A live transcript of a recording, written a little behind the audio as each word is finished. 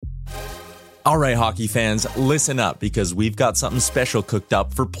All right, hockey fans, listen up because we've got something special cooked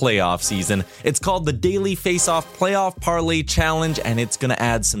up for playoff season. It's called the Daily Face-Off Playoff Parlay Challenge, and it's going to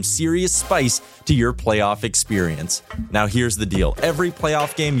add some serious spice to your playoff experience. Now, here's the deal. Every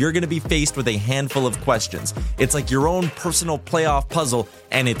playoff game, you're going to be faced with a handful of questions. It's like your own personal playoff puzzle,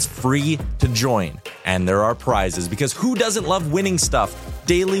 and it's free to join. And there are prizes, because who doesn't love winning stuff?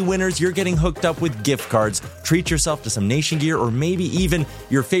 Daily winners, you're getting hooked up with gift cards. Treat yourself to some Nation gear or maybe even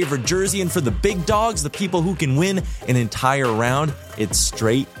your favorite jersey. And for the big dogs, the people who can win an entire round, it's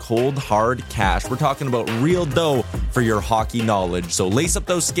straight, cold, hard cash. We're talking about real dough for your hockey knowledge. So lace up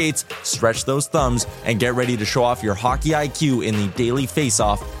those skates, stretch those thumbs, and get ready to show off your hockey IQ in the Daily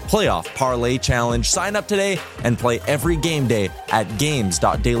Face-Off Playoff Parlay Challenge. Sign up today and play every game day at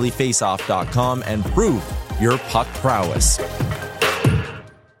games.dailyfaceoff.com and prove your puck prowess.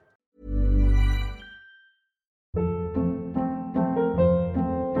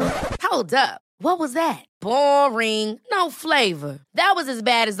 Hold up. What was that? Boring. No flavor. That was as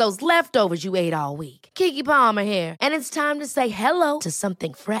bad as those leftovers you ate all week. Keke Palmer here, and it's time to say hello to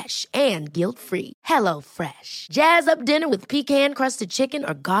something fresh and guilt-free. Hello Fresh. Jazz up dinner with pecan-crusted chicken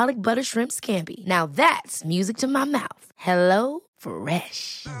or garlic butter shrimp scampi. Now that's music to my mouth. Hello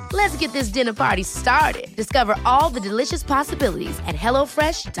Fresh. Let's get this dinner party started. Discover all the delicious possibilities at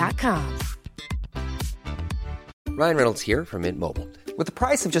hellofresh.com. Ryan Reynolds here from Mint Mobile. With the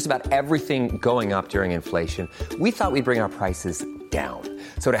price of just about everything going up during inflation, we thought we'd bring our prices down.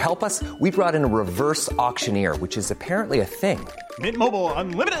 So to help us, we brought in a reverse auctioneer, which is apparently a thing. Mint Mobile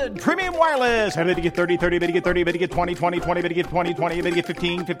Unlimited Premium Wireless. How to get 30, 30, bit to get 30, bit to get 20, 20, 20, bit to get 20, 20, bit to get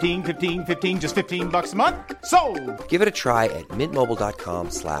 15, 15, 15, 15, just $15 a month? Sold! Give it a try at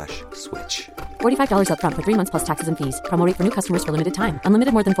mintmobile.com/switch. $45 up front for 3 months plus taxes and fees. Promo rate for new customers for limited time.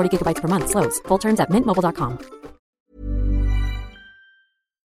 Unlimited more than 40 gigabytes per month. Slows full terms at mintmobile.com.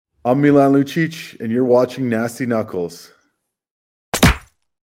 I'm Milan Lucic, and you're watching Nasty Knuckles.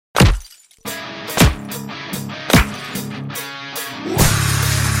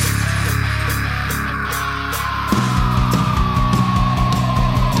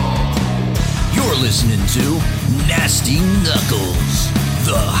 You're listening to Nasty Knuckles,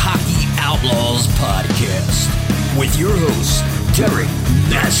 the Hockey Outlaws podcast, with your hosts, Derek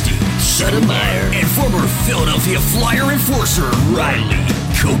Nasty Sotomayor and former Philadelphia Flyer enforcer Riley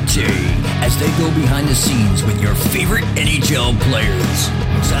Cote, as they go behind the scenes with your favorite NHL players.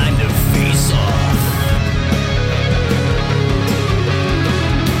 Time to face off.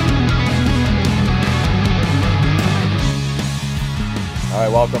 All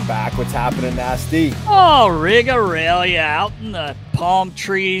right, welcome back. What's happening, Nasty? Oh, Rigarelia out in the palm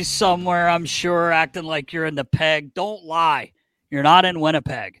trees somewhere, I'm sure, acting like you're in the Peg. Don't lie. You're not in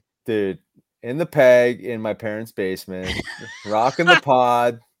Winnipeg. Dude, in the Peg, in my parents' basement, rocking the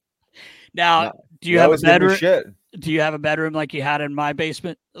pod. Now, do you have a bedroom? Shit. Do you have a bedroom like you had in my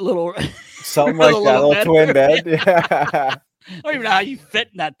basement? A little something like that, a little twin bed. Yeah. I don't even know how you fit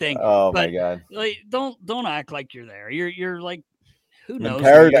in that thing. Oh my god! Like, don't act like you're there. You're like, who knows? In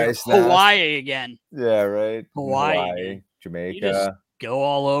paradise now. Hawaii again. Yeah, right. Hawaii, Jamaica. You just go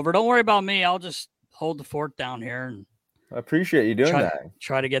all over. Don't worry about me. I'll just hold the fort down here and I appreciate you doing that.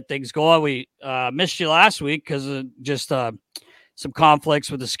 Try to get things going. We missed you last week because of just some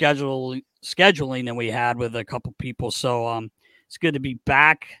conflicts with the scheduling that we had with a couple people. So it's good to be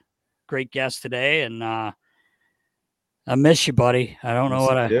back. Great guest today, and I miss you, buddy. I don't know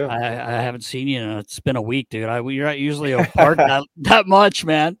what I haven't seen you. It's been a week, dude. You're not usually apart that much,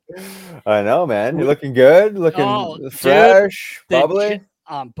 man. I know, man. You're looking good, looking fresh, dude, bubbly.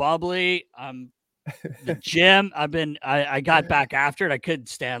 I'm bubbly. I'm the gym. I got back after it. I couldn't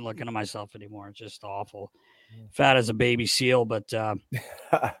stand looking at myself anymore. It's just awful. Fat as a baby seal, but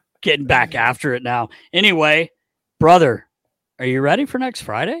getting back after it now. Anyway, brother, are you ready for next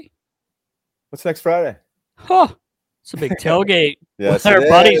Friday? What's next Friday? Huh. It's a big tailgate. Yes, with our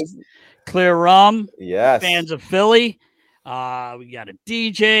buddies. Clear Rum. Yes. Fans of Philly. We got a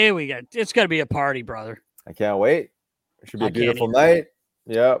DJ. It's going to be a party, brother. I can't wait. It should be a beautiful night.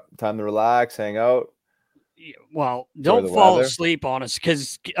 Yep. Time to relax, hang out. Well, don't fall asleep on us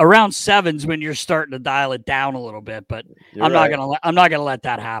because around 7's when you're starting to dial it down a little bit. But I'm not gonna let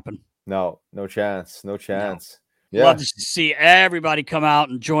that happen. No chance. No chance. No. Yeah. Love to see everybody come out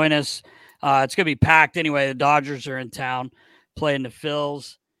and join us. It's gonna be packed anyway. The Dodgers are in town playing the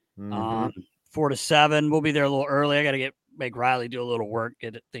Phils. 4 to 7. We'll be there a little early. I got to make Riley do a little work,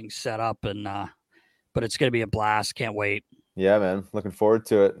 get things set up, and but it's gonna be a blast. Can't wait. Yeah, man. Looking forward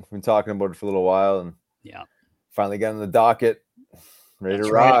to it. We've been talking about it for a little while, and finally getting the docket. Ready to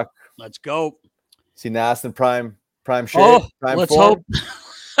rock. Let's go. See Nas in prime shape. Oh, prime let's form. hope.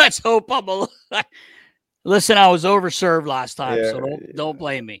 Let's hope I'm a. Listen, I was overserved last time, so don't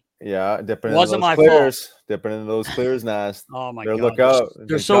blame me. Yeah, dipping Wasn't into those my clears, fault. dipping into those clears, Nast. Oh my Better God, look out!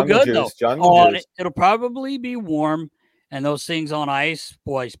 they're so good juice, though. jungle juice. It'll probably be warm, and those things on ice,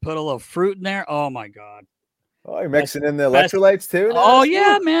 boys, put a little fruit in there. Oh my God. Oh, you're mixing in the electrolytes too? Oh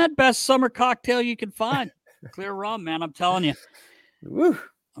yeah, man, best summer cocktail you can find. Clear rum, man. I'm telling you. Woo.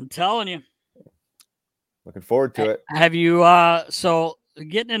 I'm telling you. Looking forward to it. Have you? So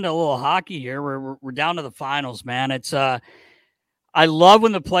getting into a little hockey here. We're down to the finals, man. It's I love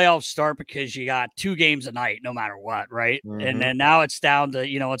when the playoffs start because you got 2 games a night, no matter what, right? Mm-hmm. And then now it's down to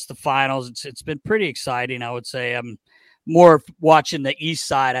it's the finals. It's been pretty exciting. I would say I'm more watching the East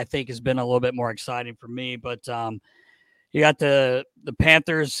side. I think has been a little bit more exciting for me, but you got the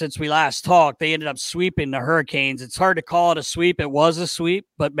Panthers. Since we last talked, they ended up sweeping the Hurricanes. It's hard to call it a sweep. It was a sweep,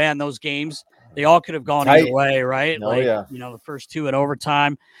 but man, those games, they all could have gone either way, right? Oh, yeah. The first 2 in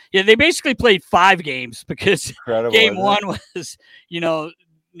overtime. Yeah, they basically played 5 games because game 1 was,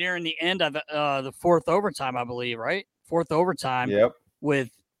 nearing the end of the 4th overtime, I believe, right? 4th overtime. Yep. With,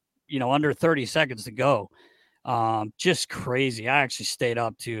 under 30 seconds to go. Just crazy. I actually stayed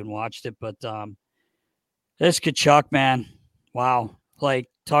up too and watched it, but this Tkachuk, man, wow. Like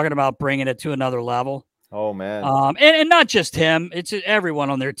talking about bringing it to another level. Oh man. And not just him, it's everyone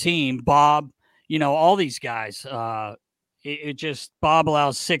on their team. Bob, all these guys. It just Bob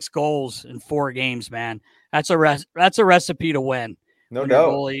allows 6 goals in 4 games, man. That's a recipe to win. No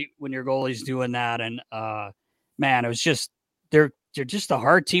doubt. When your goalie's doing that, and man, it was just they're just a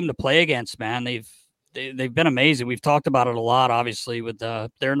hard team to play against, man. They've been amazing. We've talked about it a lot, obviously. With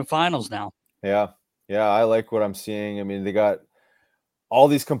they're in the finals now. Yeah, I like what I'm seeing. I mean, they got all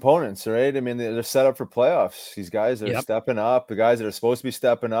these components, right? I mean, they're set up for playoffs. These guys are stepping up. The guys that are supposed to be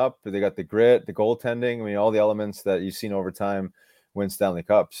stepping up, they got the grit, the goaltending. I mean, all the elements that you've seen over time win Stanley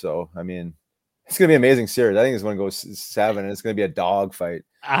Cup. So, I mean, it's going to be an amazing series. I think it's going to go 7, and it's going to be a dog fight.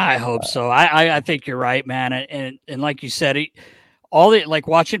 I hope so. I think you're right, man. And like you said, like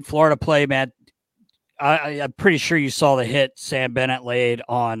watching Florida play, man, I'm pretty sure you saw the hit Sam Bennett laid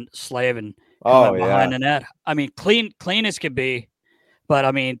on Slavin behind the net. I mean, clean as could be, but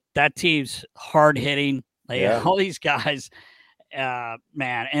I mean that team's hard hitting. All these guys,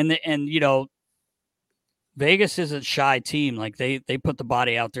 man, and Vegas is a shy team. Like they put the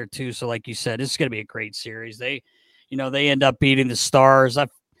body out there too. So like you said, this is going to be a great series. They end up beating the Stars.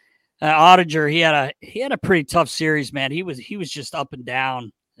 Ottinger, he had a pretty tough series, man. He was just up and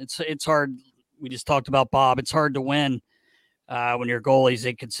down. It's hard. We just talked about Bob. It's hard to win when your goalie's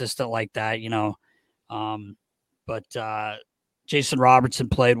inconsistent like that, But Jason Robertson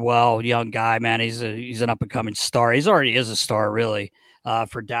played well, young guy, man. He's an up and coming star. He's already is a star, really,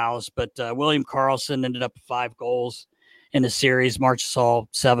 for Dallas. But William Karlsson ended up with 5 goals in the series. Marchessault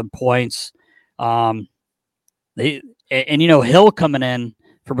 7 points. Hill coming in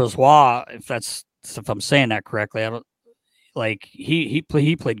for Bourgeois, if I'm saying that correctly, he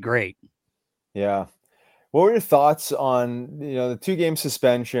played great. Yeah. What were your thoughts on, the 2-game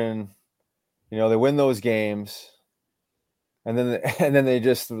suspension? They win those games and then they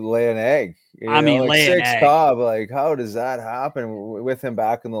just lay an egg. Lay 6 an egg. Cobb, how does that happen with him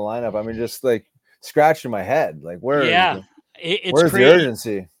back in the lineup? I mean, just scratching my head. Where's the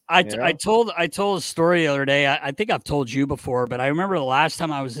urgency? I told a story the other day. I think I've told you before, but I remember the last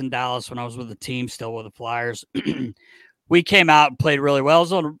time I was in Dallas when I was with the team, still with the Flyers. We came out and played really well.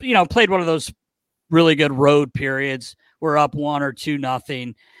 So, played one of those really good road periods. We're up 1 or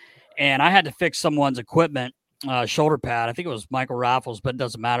 2-0, and I had to fix someone's equipment, shoulder pad. I think it was Michael Raffles, but it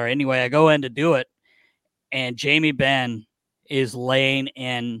doesn't matter. Anyway, I go in to do it, and Jamie Benn is laying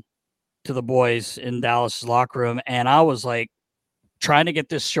in to the boys in Dallas' locker room, and I was trying to get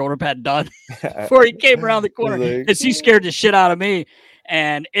this shoulder pad done before he came around the corner because he scared the shit out of me.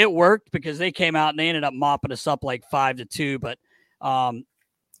 And it worked because they came out and they ended up mopping us up 5-2. But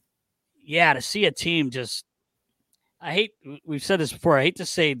to see a team we've said this before, I hate to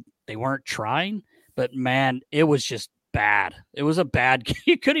say they weren't trying, but man, it was just bad. It was a bad game.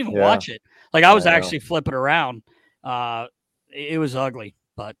 You couldn't even watch it. I was actually flipping around. It was ugly,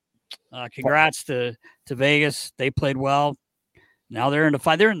 but congrats to Vegas. They played well. Now they're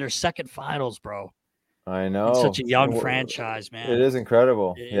in their second finals, bro. I know. It's such a young franchise, man. It is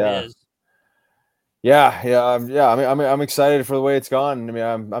incredible. It is. Yeah. I'm excited for the way it's gone. I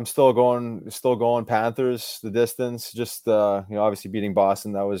mean, I'm still going Panthers the distance. Just obviously beating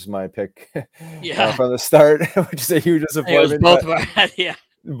Boston. That was my pick. From the start, which is a huge disappointment. It was both. Yeah.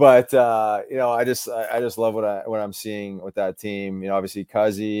 But I just love what I'm seeing with that team. Obviously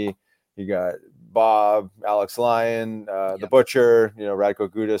Cuzzy, you got Bob, Alex Lyon, the Butcher, Radko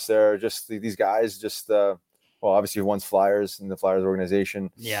Gudas there. Just these guys, just well, obviously once Flyers in the Flyers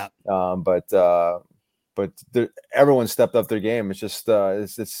organization. Yeah. But everyone stepped up their game. It's just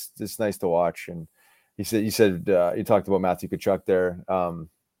it's nice to watch. And you talked about Matthew Tkachuk there.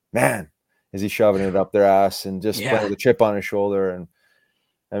 Man, is he shoving it up their ass and just playing with a chip on his shoulder? And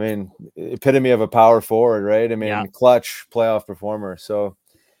I mean, epitome of a power forward, right? I mean, clutch playoff performer. So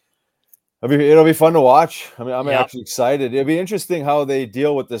it'll be fun to watch. I mean, I'm actually excited. It'll be interesting how they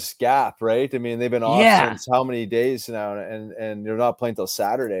deal with this gap, right? I mean, they've been off since how many days now, and they're not playing till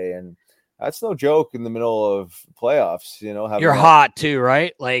Saturday, and that's no joke in the middle of playoffs. You're hot too,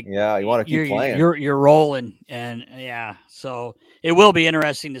 right? Like, you want to keep playing. You're rolling, and so it will be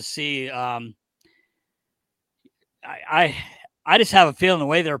interesting to see. I just have a feeling the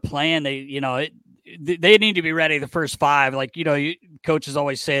way they're playing, they need to be ready the first 5. Like, coaches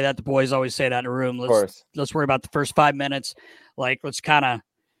always say that, the boys always say that in a room. Let's worry about the first 5 minutes. Like, let's kind of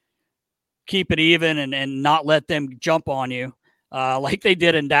keep it even and not let them jump on you like they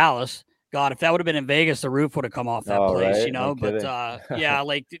did in Dallas. God, if that would have been in Vegas, the roof would have come off that place, right? No but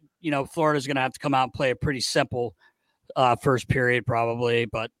Florida's going to have to come out and play a pretty simple first period probably,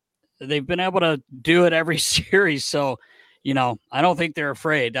 but they've been able to do it every series. So, I don't think they're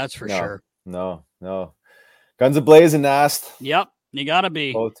afraid. That's for sure. No. Guns a-blazing, Nast. Yep. You got to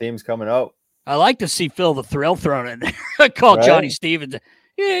be. Both teams coming out. I like to see Phil the Thrill thrown in there. I call Johnny Stevens.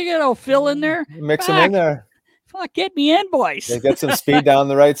 Phil in there. Mix him in there. Fuck, get me in, boys. They get some speed down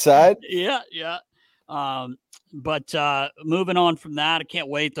the right side. Yeah. But moving on from that, I can't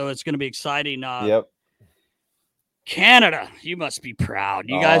wait, though. It's going to be exciting. Yep. Canada, you must be proud.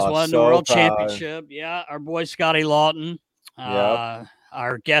 You guys won the World Championship. Yeah, our boy Scotty Lawton.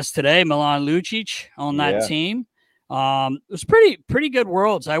 Our guest today, Milan Lucic, on that team. It was pretty good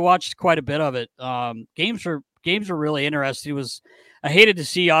Worlds. I watched quite a bit of it. Games were really interesting. I hated to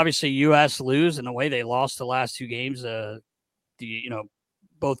see obviously U.S. lose in the way they lost the last 2 games.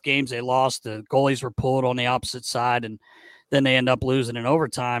 Both games they lost. The goalies were pulled on the opposite side, and then they end up losing in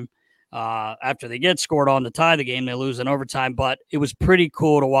overtime. After they get scored on to tie the game, they lose in overtime. But it was pretty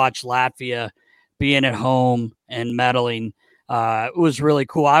cool to watch Latvia being at home and medaling. It was really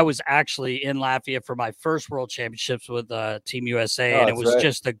cool. I was actually in Latvia for my first World Championships with Team USA, and it was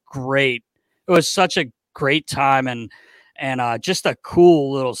just it was such a great time and just a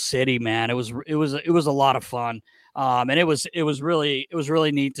cool little city, man. It was a lot of fun. And it was really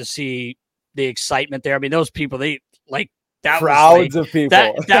neat to see the excitement there. I mean, those people, that crowds of people.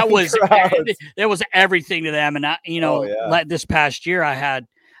 That was there was everything to them. And this past year I had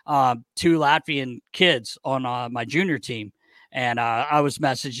 2 Latvian kids on my junior team, and I was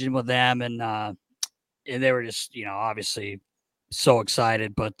messaging with them, and they were just obviously so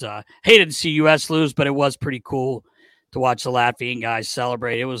excited. But hated to see US lose, but it was pretty cool to watch the Latvian guys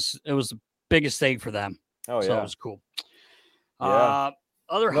celebrate. It was the biggest thing for them. So it was cool. Yeah.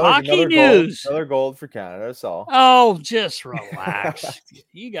 Other hockey news. Another gold for Canada. That's all. Oh, just relax.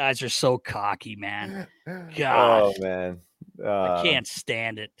 You guys are so cocky, man. God. Oh, man. I can't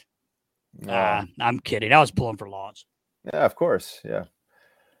stand it. I'm kidding. I was pulling for Laws. Yeah, of course. Yeah.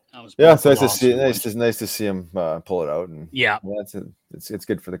 It's nice to see. Nice to see him pull it out. And it's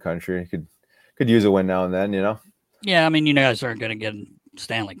good for the country. Could use a win now and then. Yeah, I mean, you guys aren't going to get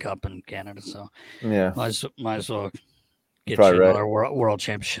Stanley Cup in Canada, so might as well get another world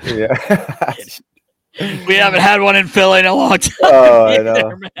championship. Yeah. We haven't had one in Philly in a long time. Oh, I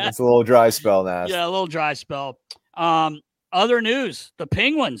know. It's a little dry spell now. Yeah, a little dry spell. Other news: the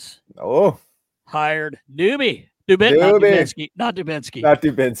Penguins hired Dubinsky. Not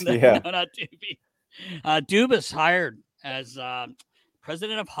Dubinsky. Yeah, no, not Doobie. Dubas hired as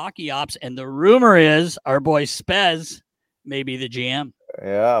president of hockey ops, and the rumor is our boy Spez may be the GM.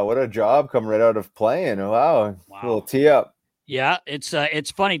 Yeah, what a job coming right out of playing. Wow. A little tee up. Yeah,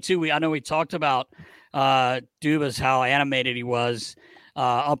 it's funny too. I know we talked about Dubas, how animated he was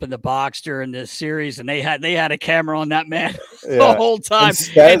up in the box during this series, and they had a camera on that man the whole time. And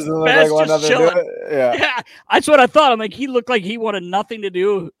Spez just chilling. Yeah, that's what I thought. I'm like, he looked like he wanted nothing to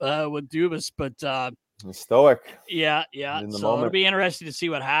do with Dubas, but stoic. Yeah. So it'll be interesting to see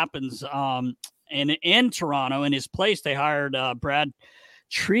what happens. And in Toronto, in his place, they hired Brad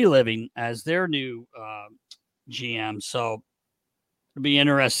Treliving as their new GM. So it'll be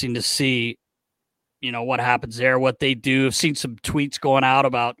interesting to see, what happens there, what they do. I've seen some tweets going out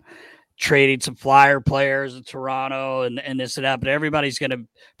about trading some Flyer players in Toronto and this and that, but everybody's going to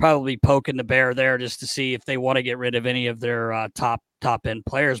probably poking the bear there just to see if they want to get rid of any of their top end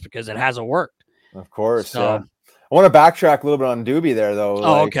players because it hasn't worked. Of course. So, I want to backtrack a little bit on Doobie there, though.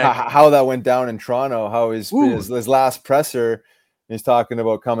 Oh, okay. How that went down in Toronto, how his last presser, he's talking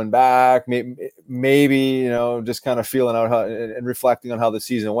about coming back, maybe just kind of feeling out how, and reflecting on how the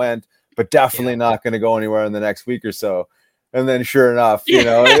season went, but definitely not going to go anywhere in the next week or so. And then, sure enough, he's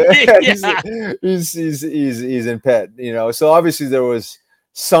in Pitt. So obviously there was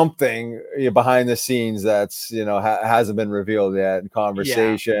something behind the scenes that's hasn't been revealed yet in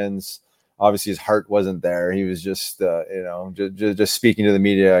conversations. Obviously his heart wasn't there. He was just just speaking to the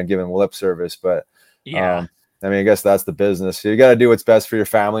media and giving lip service. But I guess that's the business. You got to do what's best for your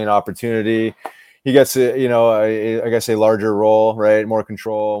family and opportunity. He gets a larger role, right? More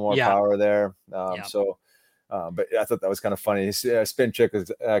control, more power there. But I thought that was kind of funny. Spin Chick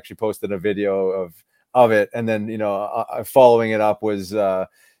has actually posted a video of it, and then following it up was the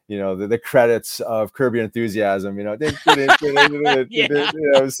credits of Curb Your Enthusiasm. It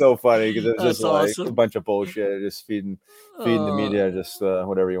was so funny because it was just awesome. A bunch of bullshit, just feeding the media, just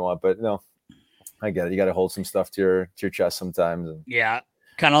whatever you want. But no, I get it. You got to hold some stuff to your chest sometimes.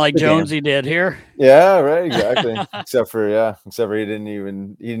 Kind of like Jonesy did here. Yeah, right, exactly. except for he didn't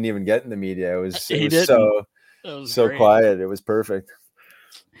even get in the media. It was so quiet. It was perfect.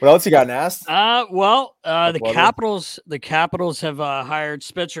 What else you got, Nast? The Capitals have hired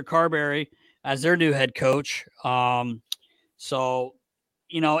Spencer Carberry as their new head coach. So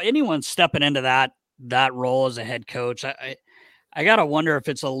anyone stepping into that role as a head coach, I gotta wonder if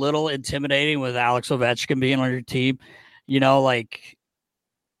it's a little intimidating with Alex Ovechkin being on your team.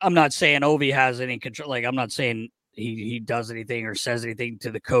 I'm not saying Ovi has any control. Like, I'm not saying he does anything or says anything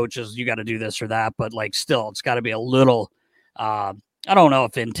to the coaches. You got to do this or that, but still, it's got to be a little. I don't know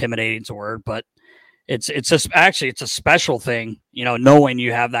if intimidating is a word, but it's a special thing, knowing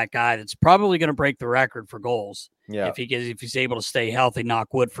you have that guy that's probably going to break the record for goals. Yeah. If he's able to stay healthy,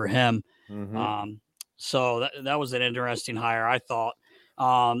 knock wood for him. Mm-hmm. So that was an interesting hire, I thought.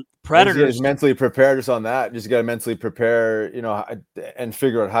 Predators mentally prepared us on that. Just got to mentally prepare, and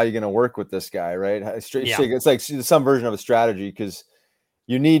figure out how you're going to work with this guy, right? It's like some version of a strategy because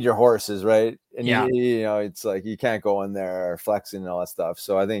you need your horses, right? And it's like you can't go in there flexing and all that stuff.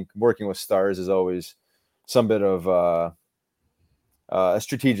 So I think working with stars is always some bit of a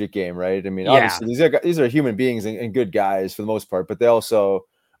strategic game, right? I mean, obviously these are human beings and good guys for the most part, but they also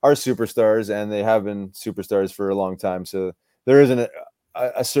are superstars and they have been superstars for a long time. So there isn't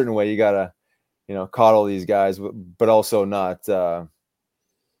a certain way you gotta, coddle these guys, but also not,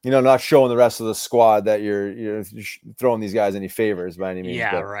 not showing the rest of the squad that you're throwing these guys any favors by any means.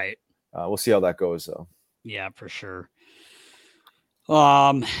 Yeah, but, right. We'll see how that goes, though. Yeah, for sure.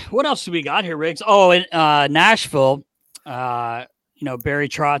 What else do we got here, Riggs? Oh, in Nashville, Barry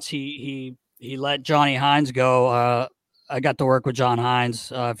Trotz, he let Johnny Hines go. I got to work with John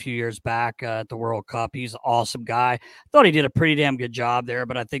Hines a few years back at the World Cup. He's an awesome guy. I thought he did a pretty damn good job there,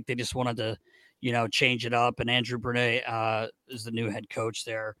 but I think they just wanted to, change it up. And Andrew Brunet is the new head coach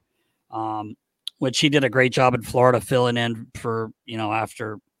there, which he did a great job in Florida filling in for,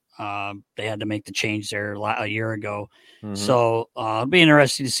 after they had to make the change there a year ago. Mm-hmm. So it'll be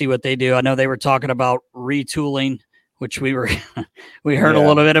interesting to see what they do. I know they were talking about retooling, which we heard a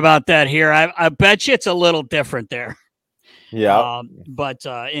little bit about that here. I bet you it's a little different there. Yeah. But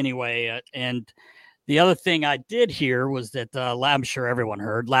anyway, and the other thing I did hear was that I'm sure everyone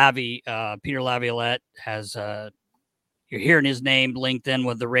heard Peter Laviolette has you're hearing his name linked in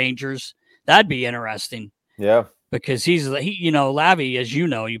with the Rangers. That'd be interesting. Yeah. Because Lavi, as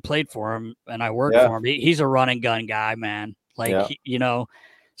you played for him and I worked for him. He's a run and gun guy, man.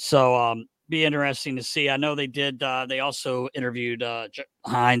 So be interesting to see. I know they did. They also interviewed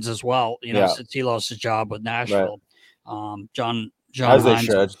Hines as well, since he lost his job with Nashville. Right. John as they Hines.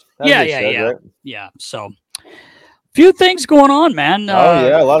 should. Right? Yeah. So few things going on, man.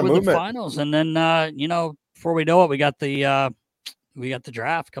 A lot of movement. The finals. And then before we know it, we got the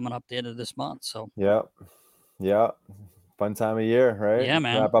draft coming up the end of this month. So yeah. Fun time of year, right? Yeah,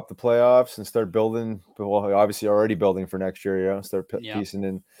 man. Wrap up the playoffs and start building. Well, obviously already building for next year, start piecing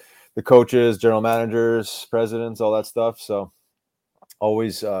in the coaches, general managers, presidents, all that stuff. So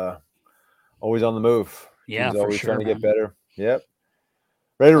always on the move. Yeah, always sure, trying to get better. Yep.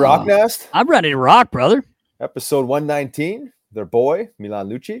 Ready to rock, Nast? I'm ready to rock, brother. Episode 119. Their boy, Milan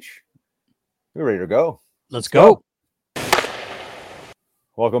Lucic. We're ready to go. Let's go.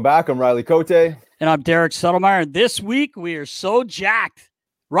 Welcome back. I'm Riley Cote. And I'm Derek Settlemeyer. This week, we are so jacked.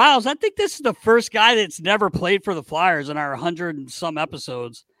 Riles, I think this is the first guy that's never played for the Flyers in our 100 and some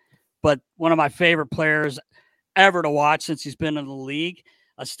episodes, but one of my favorite players ever to watch since he's been in the league.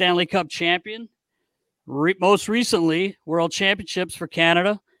 A Stanley Cup champion. Most recently, World Championships for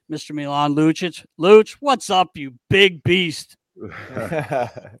Canada. Mr. Milan Lucic. Luch, what's up, you big beast?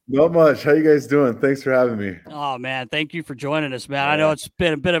 Not much. How you guys doing? Thanks for having me. Oh man, thank you for joining us, man. I know it's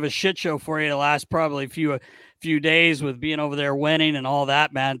been a bit of a shit show for you the last probably few days with being over there winning and all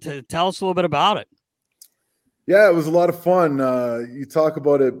that, man. Tell us a little bit about it. Yeah, it was a lot of fun. You talk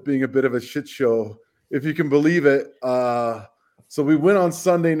about it being a bit of a shit show, if you can believe it. So we went on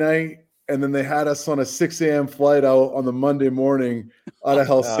Sunday night, and then they had us on a 6 a.m. flight out on the Monday morning out of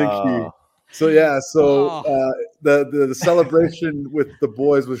Helsinki. So the celebration with the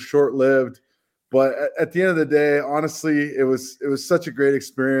boys was short-lived, but at the end of the day, honestly, it was such a great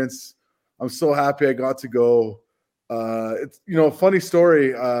experience. I'm so happy I got to go. It's a funny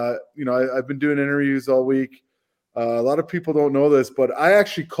story. I've been doing interviews all week. A lot of people don't know this, but I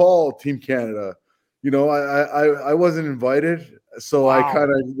actually called Team Canada. I wasn't invited, so I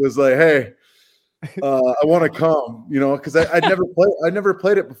kind of was like, hey. I want to come, because I'd never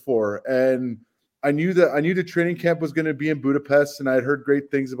played it before, and I knew the training camp was going to be in Budapest, and I had heard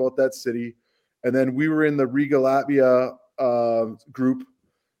great things about that city. And then we were in the Riga, Latvia group,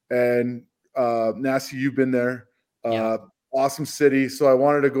 and Nasty, you've been there, awesome city. So I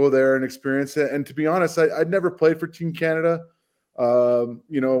wanted to go there and experience it. And to be honest, I'd never played for Team Canada.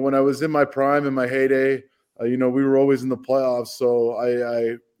 When I was in my prime, in my heyday, we were always in the playoffs, so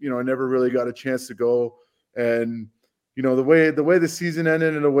I never really got a chance to go. And, the way the season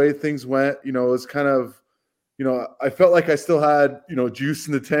ended and the way things went, it was kind of, I felt like I still had, juice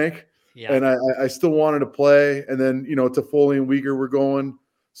in the tank, and I still wanted to play. And then, Toffoli and Uyghur were going.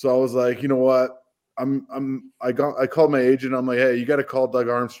 So I was like, you know what, I called my agent. I'm like, hey, you got to call Doug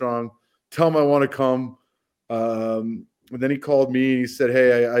Armstrong, tell him I want to come. And then he called me and he said,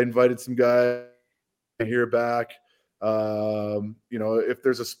 hey, I invited some guys here back. If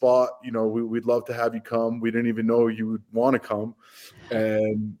there's a spot, we'd love to have you come. We didn't even know you would want to come.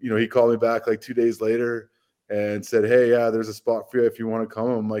 And, he called me back like 2 days later and said, hey, yeah, there's a spot for you if you want to come.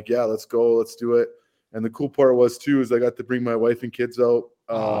 I'm like, yeah, let's go. Let's do it. And the cool part was too, is I got to bring my wife and kids out.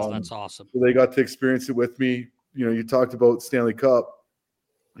 That's awesome. So they got to experience it with me. You talked about Stanley Cup.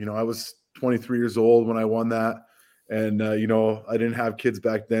 I was 23 years old when I won that. And, I didn't have kids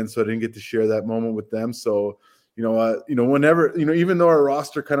back then, so I didn't get to share that moment with them. So, whenever, even though our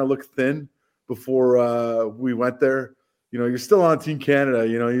roster kind of looked thin before we went there, you're still on Team Canada,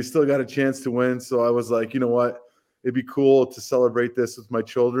 you still got a chance to win. So I was like, you know what, it'd be cool to celebrate this with my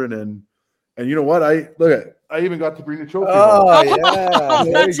children. And you know what, I even got to bring the trophy. Oh, yeah.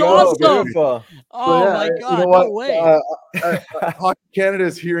 That's awesome. Beautiful. Oh, my God, you know no way. Hockey Canada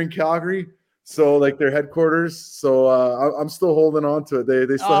is here in Calgary. So like their headquarters. So I'm still holding on to it.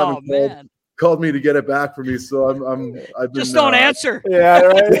 They still haven't called me to get it back for me. So I've been, just don't answer. Yeah,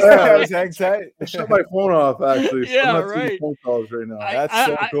 right. Yeah, hang tight. I shut my phone off actually. So yeah, I'm not right. phone calls right now. That's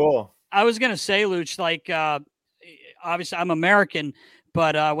so cool. I was gonna say, Luch, like obviously I'm American,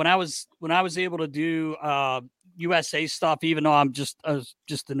 but when I was able to do USA stuff, even though I'm just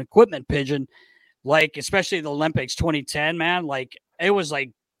an equipment pigeon, like especially the Olympics 2010, man, like it was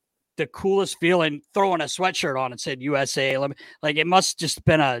like the coolest feeling throwing a sweatshirt on and said USA. Like it must just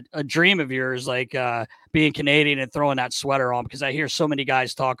been a dream of yours, like being Canadian and throwing that sweater on, because I hear so many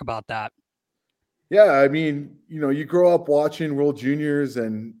guys talk about that. Yeah, I mean, you grow up watching World Juniors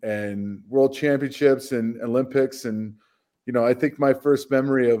and World Championships and Olympics, and I think my first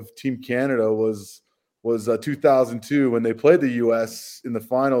memory of Team Canada was 2002 when they played the US in the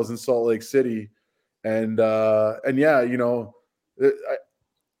finals in Salt Lake City, and yeah,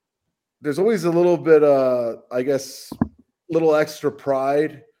 there's always a little bit, I guess, little extra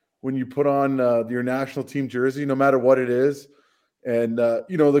pride when you put on your national team jersey, no matter what it is. And,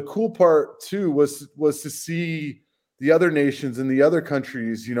 the cool part, too, was to see the other nations and the other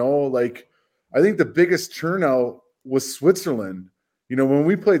countries, like I think the biggest turnout was Switzerland. When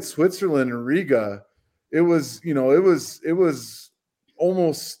we played Switzerland in Riga, it was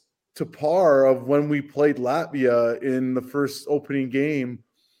almost to par of when we played Latvia in the first opening game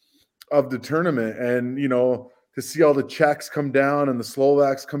of the tournament. And, to see all the Czechs come down and the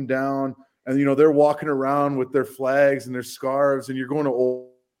Slovaks come down, and, they're walking around with their flags and their scarves, and you're going to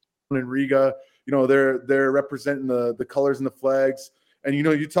Old in Riga, they're representing the colors and the flags. And,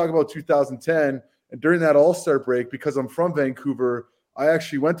 you talk about 2010, and during that All-Star break, because I'm from Vancouver, I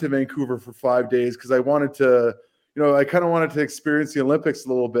actually went to Vancouver for 5 days because I wanted to, I kind of wanted to experience the Olympics a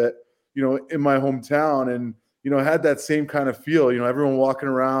little bit, in my hometown. And, had that same kind of feel, everyone walking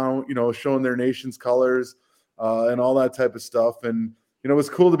around, showing their nation's colors and all that type of stuff. And, it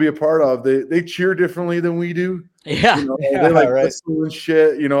was cool to be a part of. They cheer differently than we do. Yeah. They like whistle and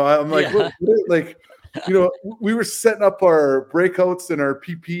shit. I'm like, what, we were setting up our breakouts and our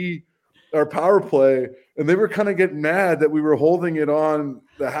PP, our power play, and they were kind of getting mad that we were holding it on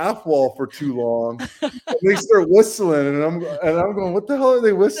the half wall for too long. And they start whistling, and I'm going, what the hell are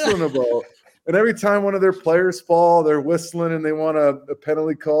they whistling about? And every time one of their players fall, they're whistling and they want a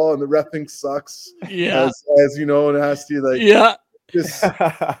penalty call, and the reffing sucks. Yeah, as you know, Nasty. Like, yeah. Just,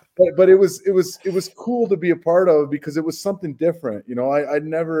 but it was cool to be a part of, because it was something different. I'd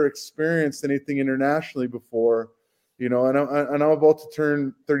never experienced anything internationally before. And I'm about to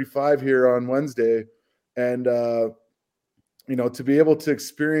turn 35 here on Wednesday, and to be able to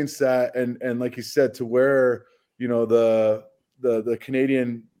experience that, and like you said, to wear the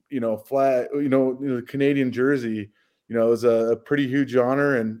Canadian flag, the Canadian jersey, it was a pretty huge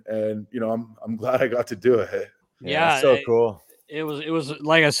honor, and I'm glad I got to do it. Yeah, so cool. It was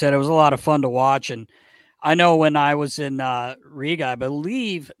like I said, it was a lot of fun to watch. And I know when I was in Riga, I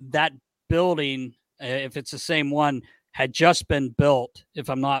believe that building, if it's the same one, had just been built, if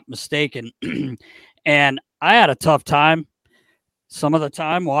I'm not mistaken. And I had a tough time some of the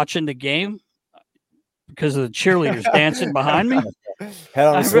time watching the game because of the cheerleaders dancing behind me. Head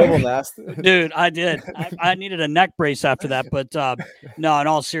on a swivel, Nasty. Dude, I did. I needed a neck brace after that. But no, in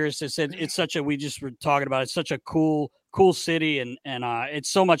all seriousness, it's such a, we just were talking about, it's such a cool city, and it's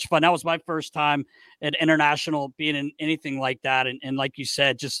so much fun. That was my first time at international, being in anything like that. And like you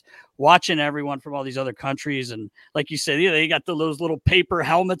said, just watching everyone from all these other countries. And like you said, they got those little paper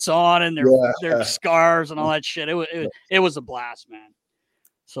helmets on and their scarves and all that shit. It was a blast, man.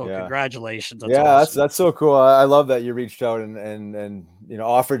 So congratulations. That's awesome. That's so cool. I love that you reached out and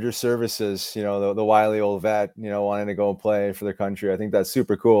offered your services, the wily old vet, wanting to go and play for the country. I think that's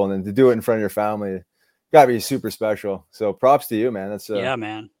super cool. And then to do it in front of your family, got to be super special. So props to you, man. That's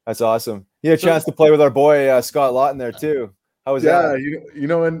man. That's awesome. You had a chance to play with our boy Scott Lawton there too. How was that?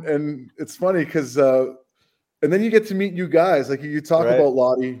 And it's funny because and then you get to meet you guys. Like, you talk about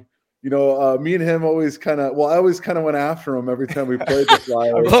Lottie. Me and him always I always kind of went after him every time we played the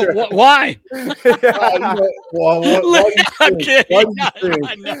Flyers. Why? I'm kidding.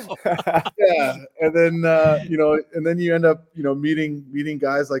 I know. Yeah, and then you end up meeting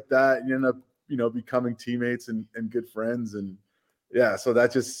guys like that, and you end up becoming teammates and good friends, and so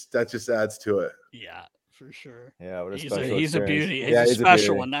that just adds to it. Yeah, for sure. Yeah, what a he's a beauty. He's a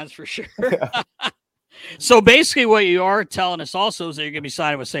special one, that's for sure. So basically, what you are telling us also is that you're going to be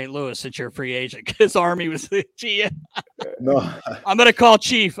signing with St. Louis that you're a free agent, because Army was the GM. No, I'm going to call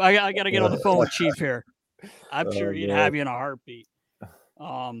Chief. I got to get on the phone with Chief here. I'm sure he'd have you in a heartbeat.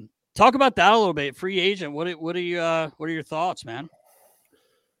 Talk about that a little bit. Free agent. What are your thoughts, man?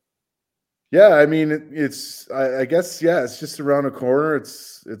 Yeah, I mean, I guess it's just around the corner.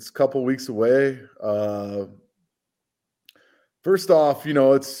 It's a couple weeks away. First off,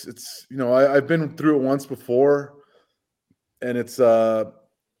 it's I've been through it once before, and it's kind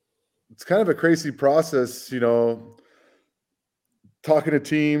of a crazy process, talking to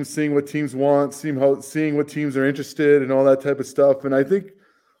teams, seeing what teams want, seeing what teams are interested, and all that type of stuff. And I think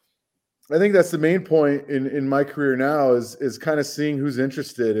that's the main point in my career now is kind of seeing who's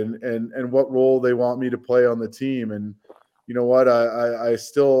interested and what role they want me to play on the team. And you know what, I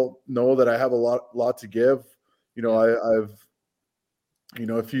still know that I have a lot to give. I've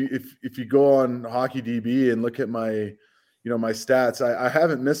if you go on Hockey DB and look at my my stats, I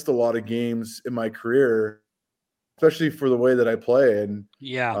haven't missed a lot of games in my career, especially for the way that I play. And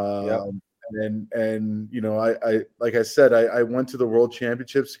I like I said, I went to the World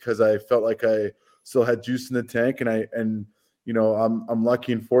Championships because I felt like I still had juice in the tank, and I'm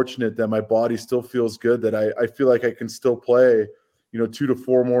lucky and fortunate that my body still feels good, that I feel like I can still play 2 to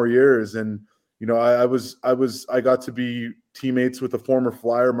 4 more years. And I got to be teammates with the former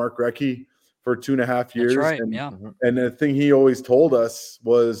Flyer Mark Recchi for 2.5 years. That's right. And the thing he always told us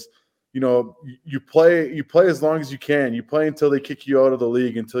was, you play as long as you can. You play until they kick you out of the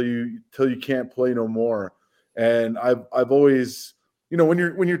league, until you can't play no more. And I've always, when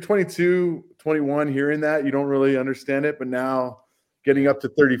you're 22, 21, hearing that, you don't really understand it. But now getting up to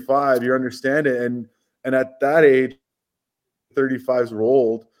 35, you understand it. And at that age, 35s are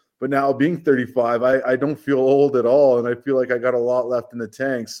old. But now being 35, I don't feel old at all, and I feel like I got a lot left in the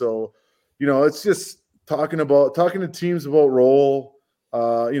tank. So, it's just talking to teams about role.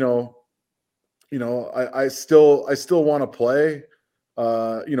 I still want to play,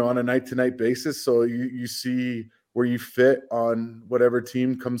 on a night-to-night basis. So you see where you fit on whatever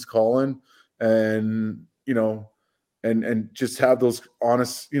team comes calling, and and just have those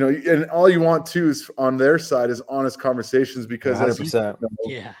honest, and all you want too is on their side is honest conversations, because 100%.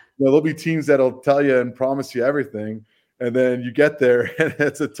 there'll be teams that'll tell you and promise you everything, and then you get there and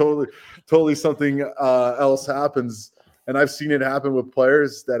it's a totally something else happens. And I've seen it happen with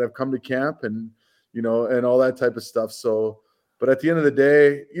players that have come to camp and, you know, and all that type of stuff. So, but at the end of the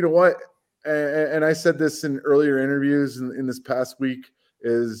day, you know what? And I said this in earlier interviews in this past week,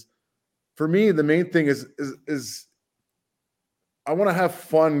 is for me, the main thing is I want to have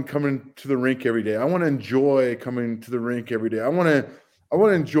fun coming to the rink every day. I want to enjoy coming to the rink every day. I want to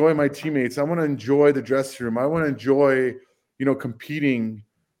enjoy my teammates. I want to enjoy the dressing room. I want to enjoy, you know, competing,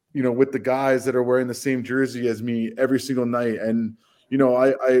 you know, with the guys that are wearing the same jersey as me every single night. And, you know,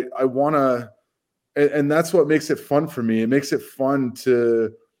 I want to, and that's what makes it fun for me. It makes it fun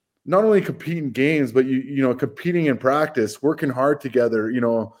to not only compete in games, but you know, competing in practice, working hard together, you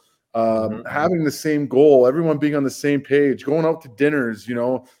know, having the same goal, everyone being on the same page, going out to dinners, you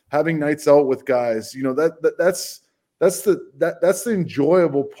know, having nights out with guys, you know, that's the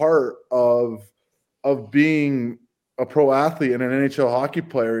enjoyable part of being a pro athlete and an NHL hockey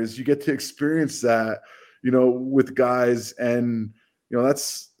player, is you get to experience that, you know, with guys. And, you know,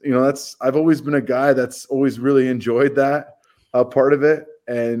 that's I've always been a guy that's always really enjoyed that part of it.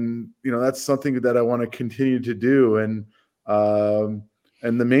 And, you know, that's something that I want to continue to do. And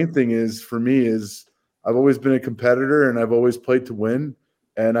the main thing is for me is I've always been a competitor and I've always played to win.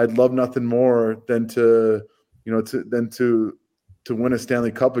 And I'd love nothing more than to win a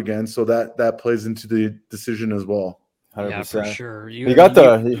Stanley Cup again. So that plays into the decision as well. 100%. Yeah, for sure. You got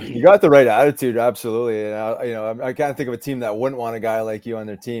the right attitude. Absolutely. And you know, I can't think of a team that wouldn't want a guy like you on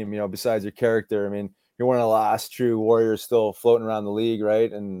their team, you know, besides your character. I mean, you're one of the last true Warriors still floating around the league.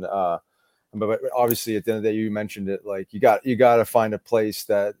 Right. And, but obviously at the end of the day, you mentioned it, like you got to find a place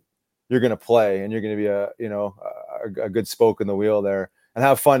that you're going to play and you're going to be a good spoke in the wheel there and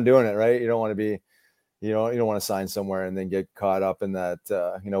have fun doing it. Right. You don't want to be, you don't want to sign somewhere and then get caught up in that,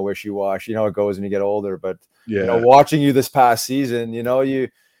 wishy-washy. You know how it goes when you get older, but you know, watching you this past season, you know,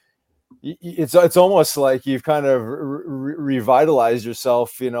 it's almost like you've kind of revitalized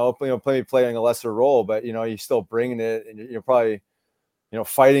yourself, you know, playing a lesser role, but you know, you're still bringing it, and you're probably, you know,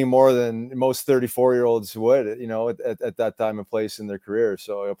 fighting more than most 34-year-olds would, you know, at that time and place in their career.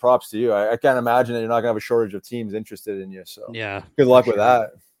 So, you know, props to you. I can't imagine that you're not gonna have a shortage of teams interested in you. So yeah, good luck with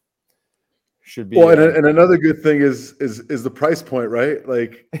that. Should be. Well, and another good thing is the price point, right?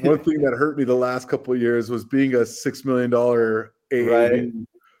 Like one thing that hurt me the last couple of years was being a $6 million AAV. Right.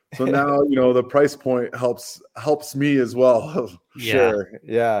 So now, you know, the price point helps me as well. Sure.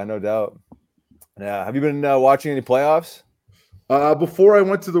 Yeah, no doubt. Yeah. Have you been watching any playoffs? Before I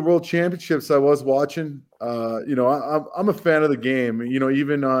went to the World Championships, I was watching. You know, I'm a fan of the game. You know,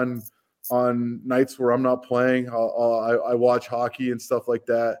 even on nights where I'm not playing, I watch hockey and stuff like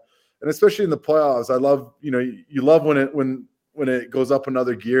that. And especially in the playoffs, I love, you know, you love when it goes up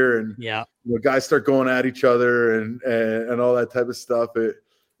another gear and you know, guys start going at each other and all that type of stuff.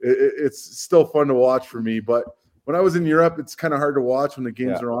 It's still fun to watch for me. But when I was in Europe, it's kind of hard to watch when the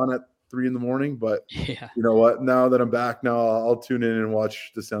games are on at 3 a.m. But you know what? Now that I'm back, now I'll tune in and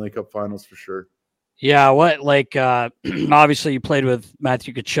watch the Stanley Cup Finals for sure. Yeah, obviously you played with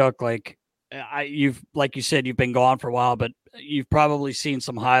Matthew Tkachuk. Like you said, you've been gone for a while, but you've probably seen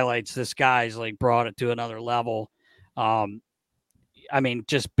some highlights. This guy's like brought it to another level. I mean,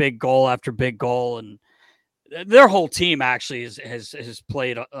 just big goal after big goal, and their whole team actually has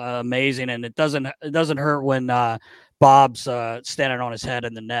played amazing. And it doesn't hurt when Bob's standing on his head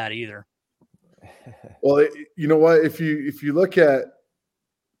in the net either. Well, you know what? If you look at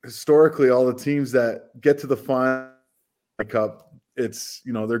historically all the teams that get to the final cup, it's,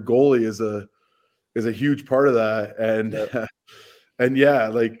 you know, their goalie is a huge part of that. And and yeah,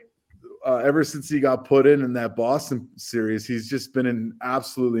 like ever since he got put in that Boston series, he's just been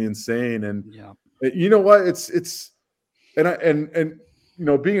absolutely insane. And you know what? It's and you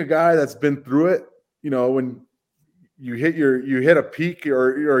know, being a guy that's been through it, you know, when you hit a peak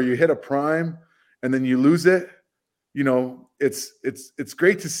or you hit a prime and then you lose it, you know, it's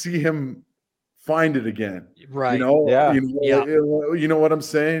great to see him find it again. Right. You know, you know what I'm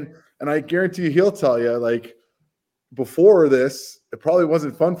saying? And I guarantee you he'll tell you, like, before this, it probably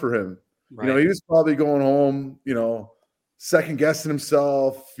wasn't fun for him. Right. You know, he was probably going home, you know, second guessing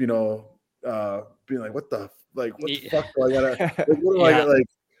himself, you know, being like, what the fuck do I gotta, like, what do I got, like,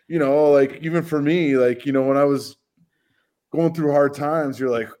 you know, like, even for me, like, you know, when I was going through hard times, you're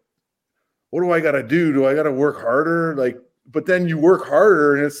like, what do I gotta do? Do I gotta work harder? Like, but then you work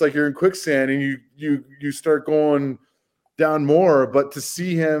harder and it's like you're in quicksand and you start going down more. But to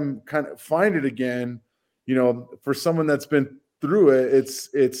see him kind of find it again, you know, for someone that's been through it,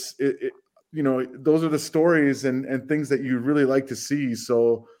 it's you know, those are the stories and things that you really like to see.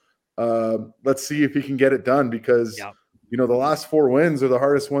 So let's see if he can get it done, because the last 4 wins are the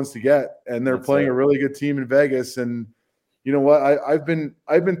hardest ones to get, and they're playing a really good team in Vegas. And you know what? I've been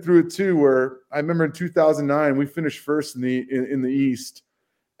through it too. Where I remember in 2009 we finished first in the East,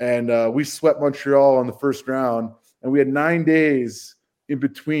 and we swept Montreal in the first round, and we had 9 days in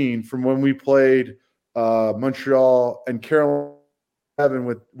between from when we played Montreal and Carolina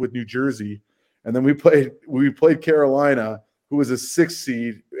with New Jersey, and then we played Carolina, who was a 6th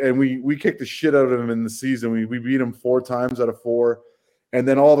seed, and we kicked the shit out of them in the season. We beat them 4 times out of 4. And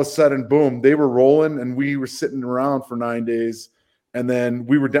then all of a sudden, boom, they were rolling, and we were sitting around for 9 days. And then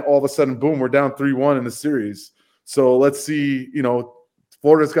we were all of a sudden, boom, we're down 3-1 in the series. So let's see,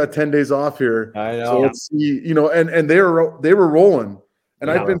 Florida's got 10 days off here. I know. So let's see, and they were rolling.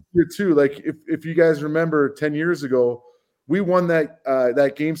 And I've been here too. Like if you guys remember 10 years ago, we won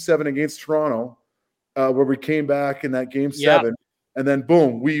that game 7 against Toronto, where we came back in that game 7. And then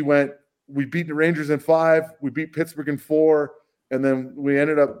boom, we beat the Rangers in 5, we beat Pittsburgh in 4. And then we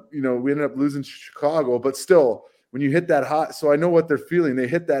ended up losing Chicago, but still, when you hit that high, so I know what they're feeling. They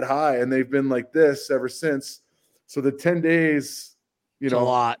hit that high, and they've been like this ever since. So the 10 days, it's a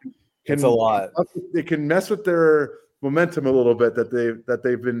lot. It's a lot. They can mess with their momentum a little bit that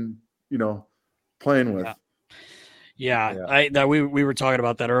they've been, playing with. Yeah. We were talking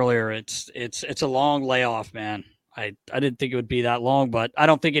about that earlier. It's a long layoff, man. I didn't think it would be that long, but I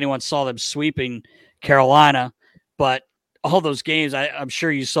don't think anyone saw them sweeping Carolina, but all those games, I'm sure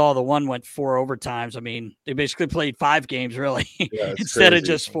you saw the one went 4 overtimes. I mean, they basically played 5 games really instead of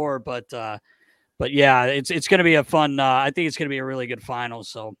just 4. But yeah, it's going to be a fun. I think it's going to be a really good final.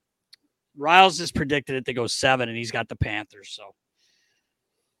 So Riles has predicted it to go 7, and he's got the Panthers. So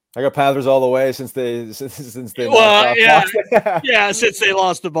I got Panthers all the way since they well, yeah, since they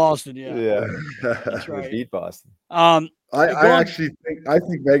lost to Boston. Yeah, that's right. They beat Boston. I actually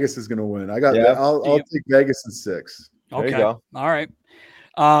think Vegas is going to win. I'll take Vegas in 6. Okay. There you go. All right.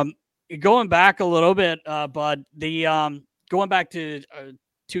 Going back a little bit, Bud, going back to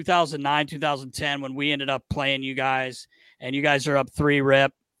 2009, 2010, when we ended up playing you guys, and you guys are up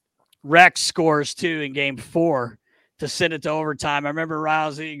 3-rip. Rex scores 2 in game 4 to send it to overtime. I remember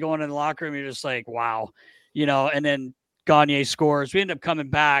Rousey going in the locker room. You're just like, wow, and then Gagne scores. We end up coming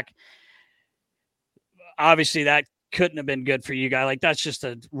back. Obviously that couldn't have been good for you guys. Like, that's just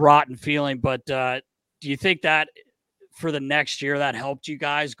a rotten feeling. But do you think that for the next year that helped you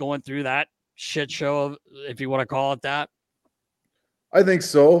guys going through that shit show, if you want to call it that? I think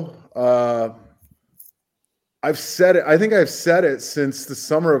so. I've said it. I think I've said it since the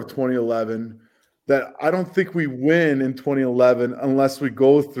summer of 2011 that I don't think we win in 2011 unless we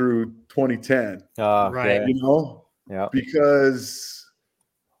go through 2010. Right. Yeah. Because,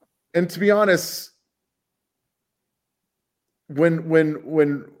 and to be honest, when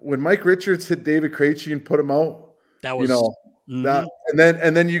Mike Richards hit David Krejci and put him out, that was that,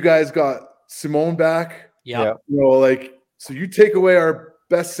 and then you guys got Simone back. Yeah. So you take away our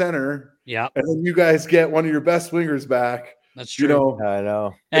best center. Yeah. And then you guys get one of your best wingers back. That's true. I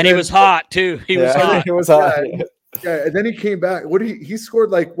know. And he was hot too. He was hot. He was hot. Yeah. And then he came back. He scored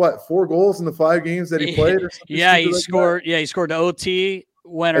 4 goals in the 5 games that he played or something? Yeah, he scored. Yeah, he scored the OT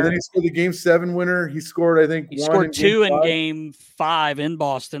winner. And then he scored the game 7 winner. He scored, I think, he scored 2 in game 5 in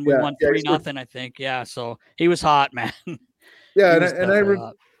Boston. We won 3-0, I think. Yeah. So he was hot, man. Yeah.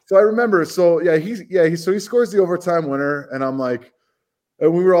 So I remember. So he scores the overtime winner. And I'm like,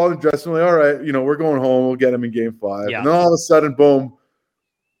 and we were all in the dressing room, like, all right, we're going home. We'll get him in game 5. Yeah. And then all of a sudden, boom.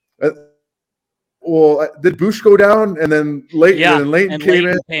 Did Bush go down? And then Leighton came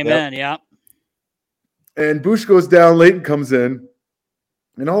in. Yeah. And Bush goes down. Leighton comes in.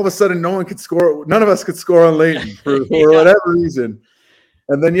 And all of a sudden, no one could score. None of us could score on Leighton for whatever reason.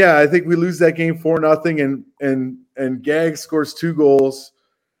 And then, I think we lose that game 4-0. And Gag scores 2 goals.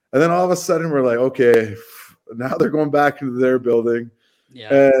 And then all of a sudden, we're like, okay, now they're going back into their building. Yeah.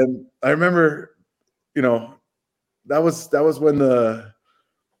 And I remember, that was when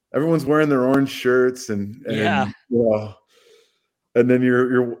everyone's wearing their orange shirts and and then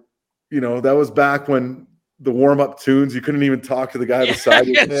you're that was back when the warm-up tunes, you couldn't even talk to the guy beside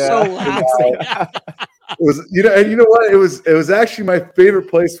you. So loud. It was, and you know what? It was actually my favorite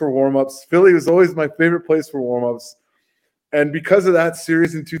place for warm-ups. Philly was always my favorite place for warm-ups. And because of that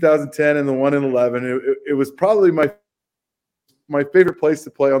series in 2010 and the one in 11, it was probably my favorite place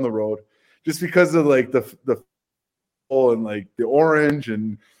to play on the road, just because of the the orange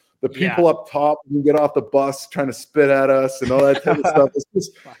and the people up top who get off the bus trying to spit at us and all that type of stuff. It's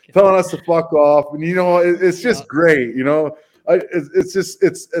just telling us to fuck off. And, it's just great. It's just,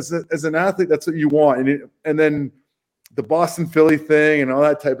 as an athlete, that's what you want. And then the Boston Philly thing and all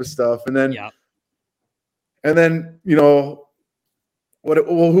that type of stuff. And then, And then, who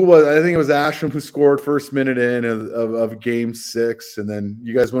was? I think it was Ashram who scored first minute in of game 6, and then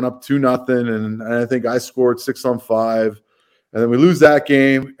you guys went up 2-0, and I think I scored 6 on 5, and then we lose that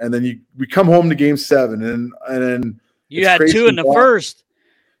game, and then we come home to game 7, and then you had 2 in the first.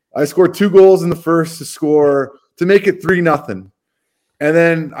 I scored 2 goals in the first to make it 3-0. And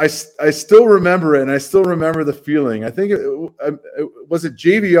then I still remember it, and I still remember the feeling. I think it was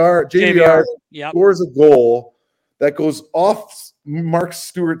JVR. JVR scores a goal that goes off Mark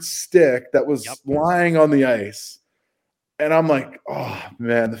Stewart's stick that was lying on the ice. And I'm like, oh,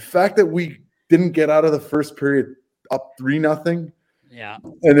 man, the fact that we didn't get out of the first period up 3-0,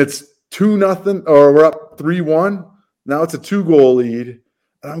 and it's 2-0, or we're up 3-1. Now it's a 2-goal lead.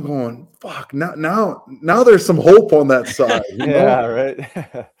 And I'm going, fuck, now there's some hope on that side. Yeah, right.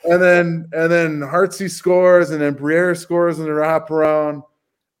 and then Hartsey scores, and then Briere scores in the wraparound.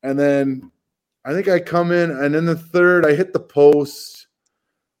 And then I think I come in, and in the third, I hit the post.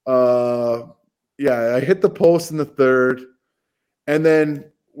 I hit the post in the third. And then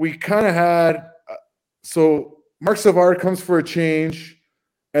we kind of had so Mark Savard comes for a change.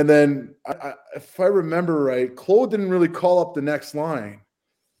 And then, if I remember right, Claude didn't really call up the next line.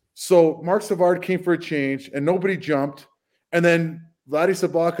 So Mark Savard came for a change, and nobody jumped. And then Vladdy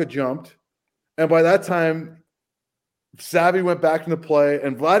Sabaka jumped. And by that time, Savvy went back into play,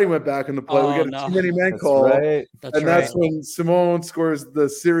 and Vladdy went back into play. We got a too many men call. Right. That's when Simone scores the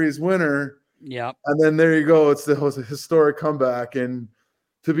series winner. Yeah. And then there you go. It's the historic comeback. And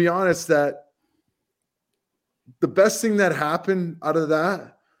to be honest, that the best thing that happened out of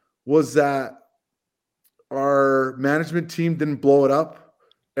that was that our management team didn't blow it up.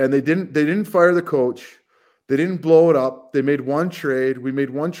 And they didn't fire the coach. They didn't blow it up. They made one trade. We made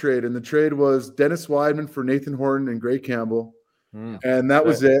one trade, and the trade was Dennis Weidman for Nathan Horton and Gray Campbell. And that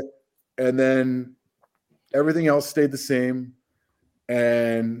was it. And then everything else stayed the same.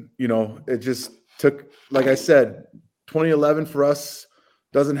 And, it just took, like I said, 2011 for us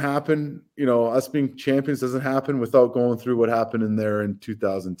doesn't happen. Us being champions doesn't happen without going through what happened in there in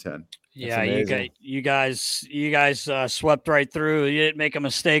 2010. Yeah, you guys swept right through. You didn't make a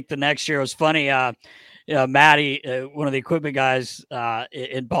mistake the next year. It was funny. Matty, one of the equipment guys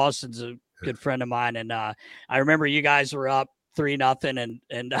in Boston's a good friend of mine, and I remember you guys were up 3-0,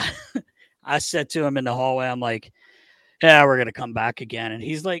 and I said to him in the hallway, I'm like, "Yeah, we're gonna come back again." And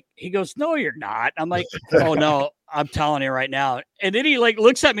he goes, "No, you're not." I'm like, "Oh no, I'm telling you right now." And then he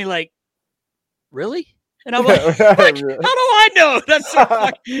looks at me like, "Really?" And I'm like, how do I know? That's so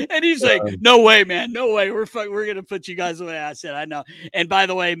fucking. And he's like, "No way, man. No way. We're going to put you guys away." I said, "I know." And by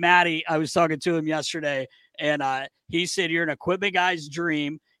the way, Matty, I was talking to him yesterday, and he said, "You're an equipment guy's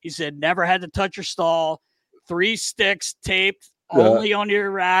dream." He said, "Never had to touch your stall, 3 sticks taped only on your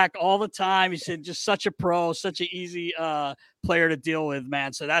rack all the time." He said, "Just such a pro, such an easy player to deal with,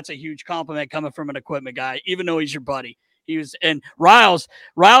 man." So that's a huge compliment coming from an equipment guy, even though he's your buddy. And Riles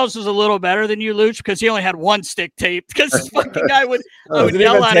was a little better than you, Luch, because he only had 1 stick taped. Because this fucking guy I would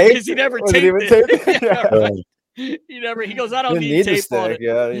yell at him because he never taped it. He goes, "I don't need tape on it."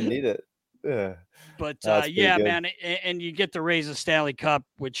 Yeah, I didn't need it. Yeah. But man, and you get to raise a Stanley Cup,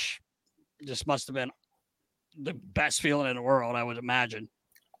 which just must have been the best feeling in the world, I would imagine.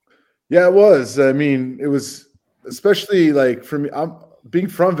 Yeah, it was. I mean, it was especially for me. I'm being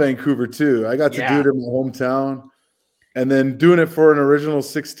from Vancouver too. I got to do it in my hometown. And then doing it for an original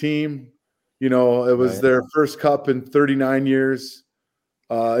 6 team, it was their first cup in 39 years.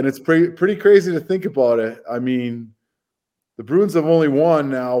 And it's pretty crazy to think about it. I mean, the Bruins have only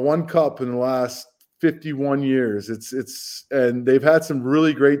won 1 cup in the last 51 years. And they've had some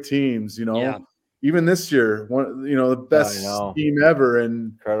really great teams, even this year, the best team ever.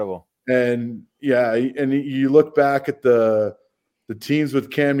 And incredible. And and you look back at the teams with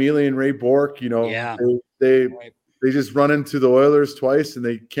Cam Neely and Ray Bourque, they just run into the Oilers twice and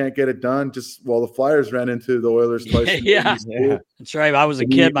they can't get it done. The Flyers ran into the Oilers twice. Yeah, that's right. I was a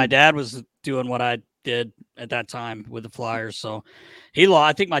kid. My dad was doing what I did at that time with the Flyers. So he lost.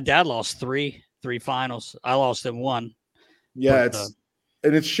 I think my dad lost three finals. I lost in 1. Yeah,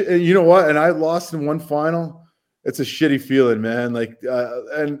 you know what? And I lost in 1 final. It's a shitty feeling, man.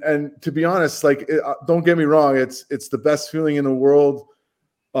 And to be honest, don't get me wrong. It's the best feeling in the world,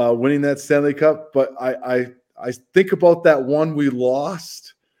 winning that Stanley Cup. But I think about that one we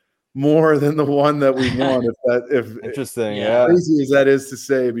lost more than the one that we won. Interesting, crazy as that is to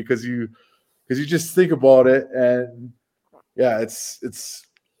say, because you just think about it, and it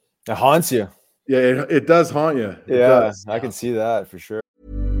haunts you. Yeah, it does haunt you. I can see that for sure.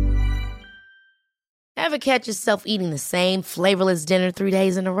 Ever catch yourself eating the same flavorless dinner 3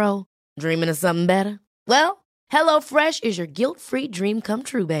 days in a row? Dreaming of something better? Well, HelloFresh is your guilt-free dream come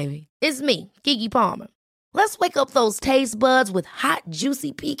true, baby. It's me, Keke Palmer. Let's wake up those taste buds with hot,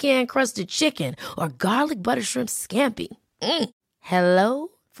 juicy pecan-crusted chicken or garlic butter shrimp scampi. Hello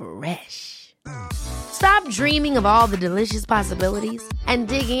Fresh. Stop dreaming of all the delicious possibilities and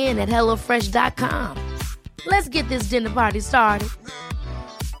dig in at HelloFresh.com. Let's get this dinner party started.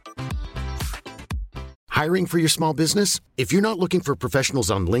 Hiring for your small business? If you're not looking for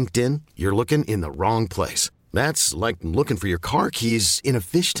professionals on LinkedIn, you're looking in the wrong place. That's like looking for your car keys in a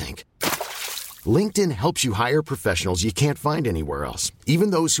fish tank. LinkedIn helps you hire professionals you can't find anywhere else,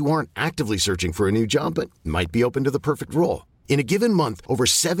 even those who aren't actively searching for a new job but might be open to the perfect role. In a given month, over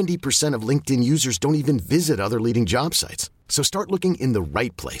 70% of LinkedIn users don't even visit other leading job sites. So start looking in the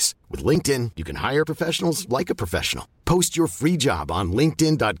right place. With LinkedIn, you can hire professionals like a professional. Post your free job on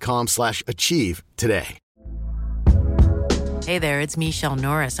linkedin.com/achieve today. Hey there, it's Michelle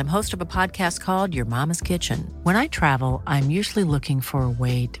Norris. I'm host of a podcast called Your Mama's Kitchen. When I travel, I'm usually looking for a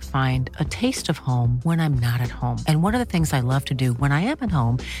way to find a taste of home when I'm not at home. And one of the things I love to do when I am at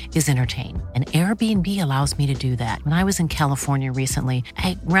home is entertain. And Airbnb allows me to do that. When I was in California recently,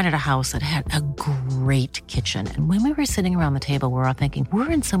 I rented a house that had a great kitchen. And when we were sitting around the table, we were all thinking,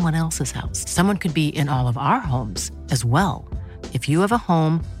 we're in someone else's house. Someone could be in all of our homes as well. If you have a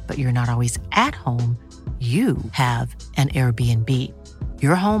home, but you're not always at home, you have an Airbnb.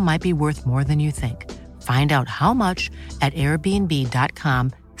 Your home might be worth more than you think. Find out how much at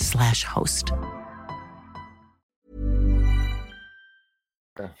airbnb.com/host.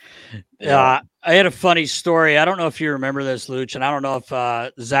 I had a funny story. I don't know if you remember this, Luch, and I don't know if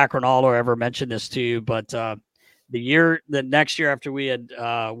Zach Ronaldo ever mentioned this to you, but the next year after we had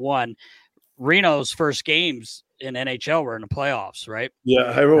won, Reno's first games in NHL were in the playoffs, right? Yeah,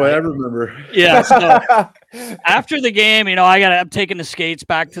 I remember. Yeah. So after the game, I'm taking the skates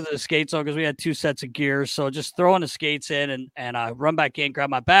back to the skate zone because we had 2 sets of gear. So just throwing the skates in and I run back in, grab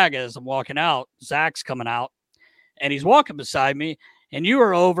my bag as I'm walking out. Zach's coming out and he's walking beside me. And you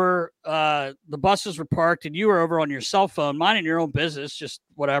were over, the buses were parked and you were over on your cell phone, minding your own business, just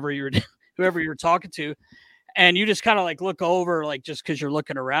whoever you were talking to. And you just kind of like look over, like just because you're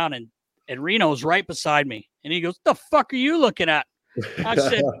looking around and Reno's right beside me. And he goes, "The fuck are you looking at?" I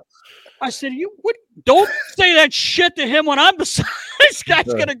said, "You would don't say that shit to him when I'm beside. This guy's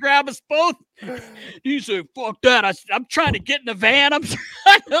gonna grab us both." He said, "Fuck that." I said, "I'm trying to get in the van. I'm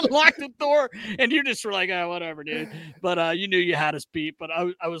trying to lock the door." And you just were like, "Oh, whatever, dude." But you knew you had us beat. But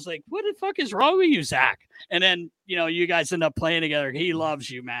I was like, "What the fuck is wrong with you, Zach?" And then you guys end up playing together. He loves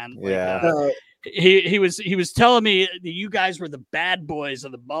you, man. Yeah. He was telling me that you guys were the bad boys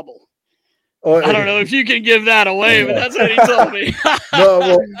of the bubble. Oh, I don't know if you can give that away, but that's what he told me.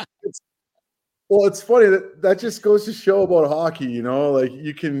 No, it's funny that just goes to show about hockey. Like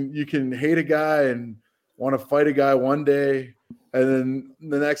you can hate a guy and want to fight a guy one day, and then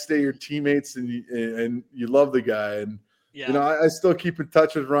the next day you're teammates and you love the guy. And I still keep in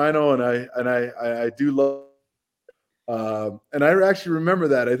touch with Rhino, and I do love. And I actually remember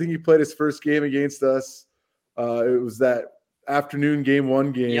that. I think he played his first game against us. It was that afternoon game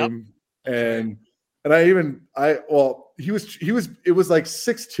 1 game. Yep. And it was like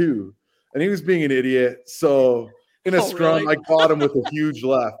 6-2 and he was being an idiot. So in a scrum, really? I caught him with a huge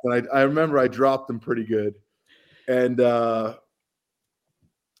left. And I remember I dropped him pretty good. And so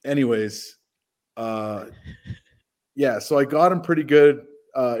I got him pretty good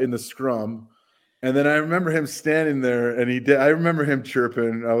in the scrum. And then I remember him standing there and I remember him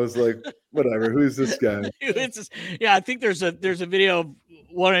chirping. I was like, whatever, who's this guy? I think there's a video of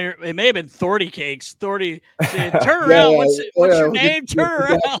it may have been Thordy Cakes. Thordy said, "Turn around. What's your name? Turn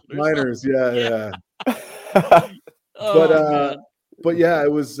around." Miners, yeah. But yeah,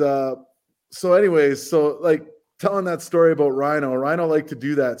 it was. So anyways, so like telling that story about Rhino liked to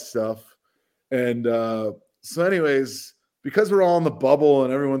do that stuff, and so anyways, because we're all in the bubble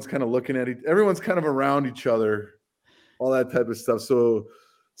and everyone's kind of looking at everyone's kind of around each other, all that type of stuff. So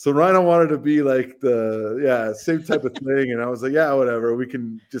Rhino wanted to be like same type of thing. And I was like, yeah, whatever. We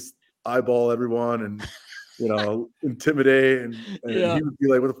can just eyeball everyone and, intimidate. And he would be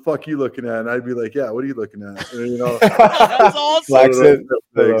like, what the fuck are you looking at? And I'd be like, yeah, what are you looking at? And, that's awesome.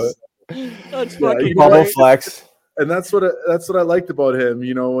 That's fucking bubble flex. And that's what I liked about him.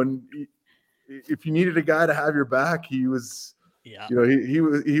 When if you needed a guy to have your back, he was,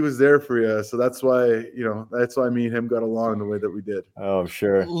 he was there for you. So that's why me and him got along the way that we did. Oh, I'm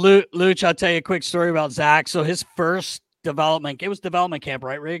sure. Luch, I'll tell you a quick story about Zach. So his first development camp,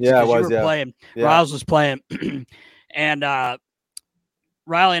 right, Riggs? Yeah, it was. You were playing. Yeah. Riles was playing. And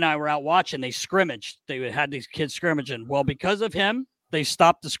Riley and I were out watching. They scrimmaged. They had these kids scrimmaging. Well, because of him, they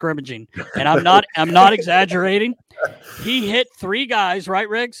stopped the scrimmaging. And I'm not exaggerating. He hit 3 guys, right,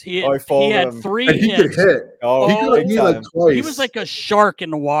 Riggs? He had 3 and he hits. could hit. He was like a shark in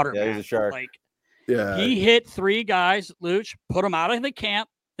the water. Yeah, man. he's a shark. Like, yeah, he hit 3 guys, Luch, put them out of the camp.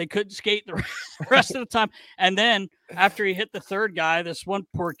 They couldn't skate the rest of the time. And then after he hit the 3rd guy, this one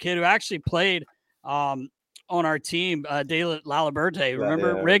poor kid who actually played on our team, Alberta.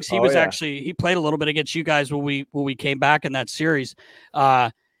 Remember, yeah. Riggs? He was actually, he played a little bit against you guys when we came back in that series.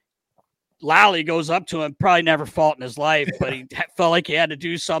 Lally goes up to him, probably never fought in his life, but he felt like he had to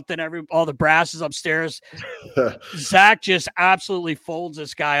do something. All the brass is upstairs. Zach just absolutely folds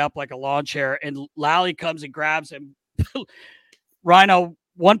this guy up like a lawn chair, and Lally comes and grabs him. Rhino,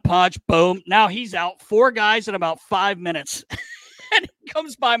 1 punch, boom. Now he's out. 4 guys in about 5 minutes. And he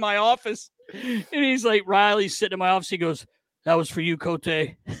comes by my office, and he's like, Riley's sitting in my office. He goes, "That was for you, Cote."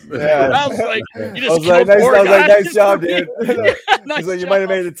 Yeah. I was like, "You just killed 4 guys." Nice job, dude. Nice He's like, you job. might have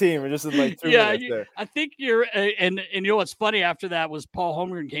made the team. We're just in like 2 minutes there. I think you're, and you know what's funny after that was Paul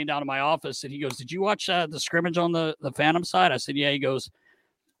Holmgren came down to my office, and he goes, "Did you watch the scrimmage on the Phantom side?" I said, "Yeah." He goes,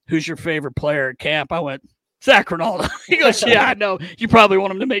 "Who's your favorite player at camp?" I went, "Zach Ronaldo." He goes, "Yeah, I know. You probably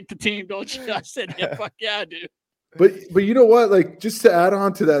want him to make the team, don't you?" I said, "Yeah, fuck yeah, I do." But you know what? Like, just to add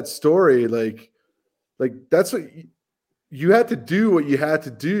on to that story, like that's what you had to do. What you had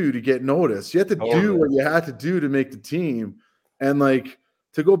to do to get noticed. You had to do what you had to do to make the team. And like,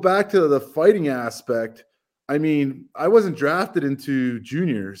 to go back to the fighting aspect, I mean, I wasn't drafted into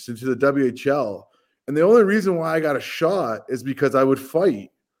juniors, into the WHL, and the only reason why I got a shot is because I would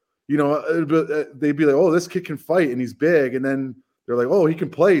fight. You know, they'd be like, "Oh, this kid can fight, and he's big," and then they're like, "Oh, he can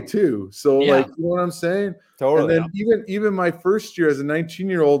play too." So, like, you know what I'm saying? Totally. And then even my first year as a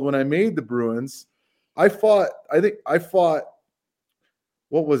 19-year-old, when I made the Bruins, I fought.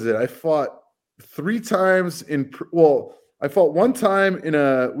 What was it? I fought 3 times I fought 1 time in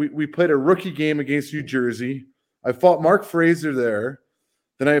we played a rookie game against New Jersey. I fought Mark Fraser there.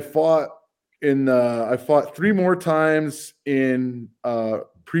 Then I fought 3 more times in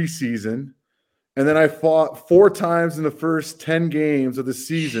preseason. And then I fought 4 times in the first 10 games of the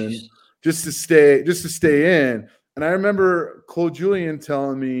season just to stay in. And I remember Claude Julien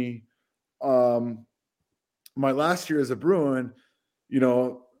telling me my last year as a Bruin, you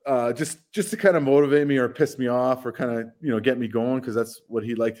know, just to kind of motivate me or piss me off or kind of, you know, get me going, because that's what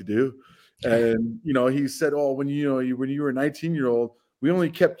he'd like to do. And, you know, he said, "Oh, when you were a 19-year-old, we only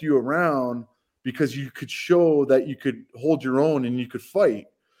kept you around because you could show that you could hold your own and you could fight."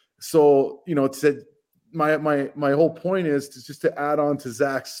 So, you know, it said my whole point is just to add on to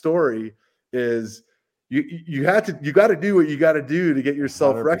Zach's story is you got to do what you got to do to get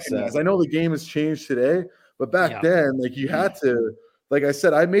yourself 100%. recognized. I know the game has changed today, but back then, like, you had to, like I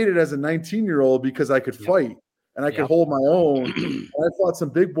said, I made it as a 19-year-old because I could fight and I could hold my own. I fought some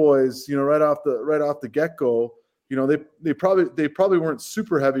big boys, you know, right off the get-go. You know, they probably weren't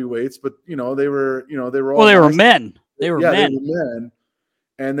super heavyweights, but you know, they were all, well, they were men. They were men. They were men.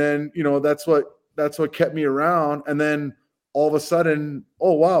 And then, you know, that's what kept me around. And then all of a sudden,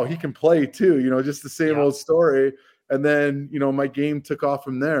 oh wow, he can play too, you know, just the same old story. And then, you know, my game took off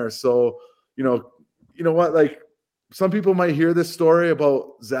from there. So, you know what, like, some people might hear this story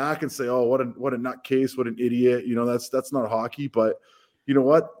about Zach and say, "Oh, what a nutcase, what an idiot." You know, that's not hockey. But you know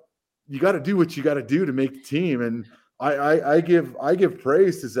what? You got to do what you got to do to make the team. And I give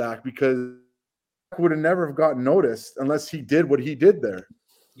praise to Zach, because would have never have gotten noticed unless he did what he did there.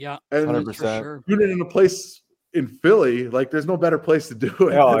 Yeah, and 100%. Sure. Doing it in a place in Philly, like, there's no better place to do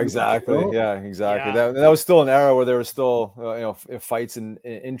it. Oh, exactly. You know? Yeah, exactly. Yeah. That was still an era where there was still fights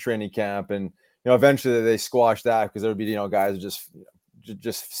in training camp, and you know, eventually they squashed that because there would be, you know, guys who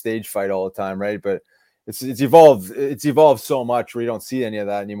just stage fight all the time, right? But it's evolved so much where you don't see any of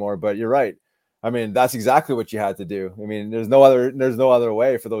that anymore. But you're right. I mean, that's exactly what you had to do. I mean, there's no other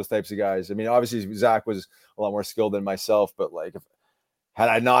way for those types of guys. I mean, obviously Zach was a lot more skilled than myself, but like, if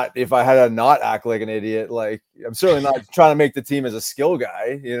I had to not act like an idiot, like, I'm certainly not trying to make the team as a skill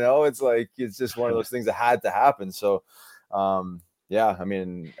guy, you know, it's like, it's just one of those things that had to happen. So, yeah, I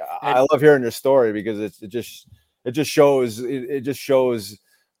mean, I love hearing your story because it just shows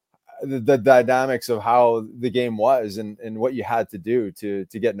the dynamics of how the game was and what you had to do to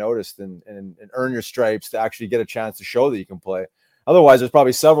get noticed and earn your stripes to actually get a chance to show that you can play. Otherwise, there's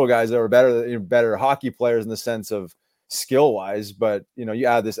probably several guys that were better hockey players in the sense of skill wise, but you know, you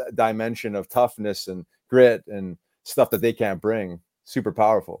add this dimension of toughness and grit and stuff that they can't bring. Super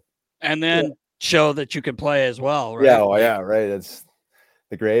powerful. And then show that you can play as well, right? Yeah, well, yeah, right. It's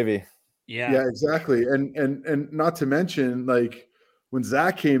the gravy. Yeah, exactly. And not to mention, like, when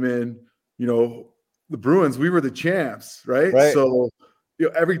Zach came in, you know, the Bruins, we were the champs, right? So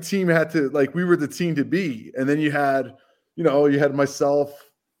every team had to, like, we were the team to be. And then you had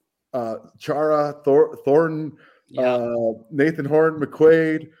myself, Chara, Thornton, Nathan Horton,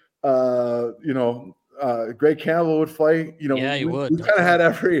 McQuade, Greg Campbell would fight. We kind of had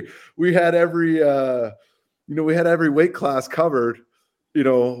every weight class covered,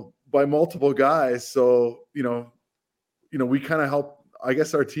 by multiple guys. So, we kind of helped. I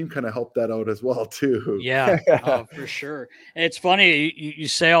guess our team kind of helped that out as well too. Yeah, for sure. And it's funny you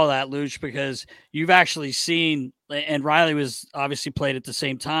say all that, Luch, because you've actually seen, and Riley was obviously played at the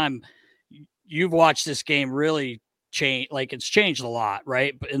same time. You've watched this game really change. Like, it's changed a lot,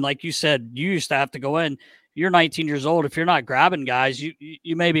 right? And like you said, you used to have to go in. You're 19 years old. If you're not grabbing guys,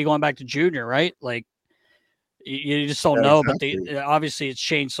 you may be going back to junior, right? Like, you just don't know. Exactly. But obviously it's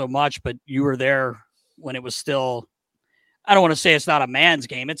changed so much. But you were there when it was still. I don't want to say it's not a man's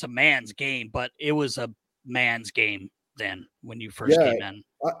game. It's a man's game, but it was a man's game then when you first came in.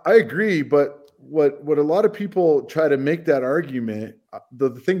 I agree, but what a lot of people try to make that argument, the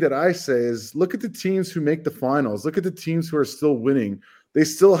thing that I say is, look at the teams who make the finals. Look at the teams who are still winning. They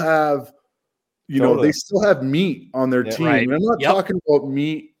still have, they still have meat on their team. Right. And I'm not talking about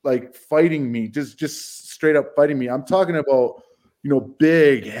meat, like fighting meat, just straight up fighting meat. I'm talking about,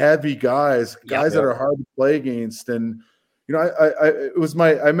 big, heavy guys that are hard to play against. And, I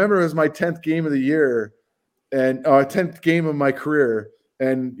remember it was my 10th game of the year and 10th game of my career.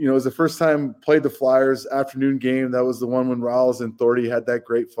 And, it was the first time I played the Flyers afternoon game. That was the one when Riles and Thordy had that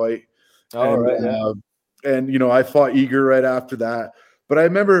great fight. And I fought Eager right after that. But I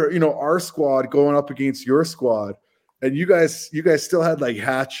remember, our squad going up against your squad, and you guys still had like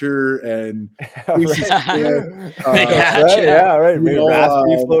Hatcher and Raspy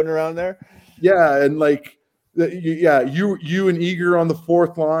floating around there. Yeah, and like. You and Eager on the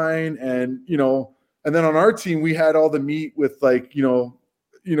fourth line, and and then on our team we had all the meat with like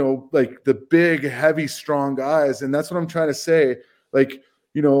like the big, heavy, strong guys, and that's what I'm trying to say. Like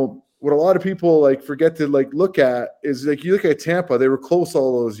what a lot of people like forget to like look at is like you look at Tampa, they were close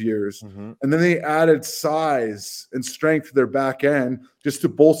all those years, and then they added size and strength to their back end just to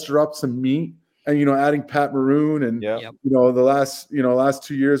bolster up some meat. And, adding Pat Maroon and, the last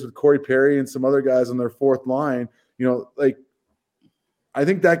 2 years with Corey Perry and some other guys on their fourth line, like, I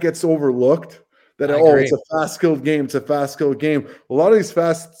think that gets overlooked that, it's a fast skilled game. It's a fast skilled game. A lot of these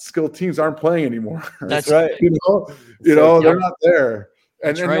fast skilled teams aren't playing anymore. That's right. They're not there.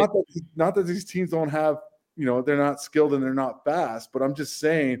 And right. not that these teams don't have, they're not skilled and they're not fast, but I'm just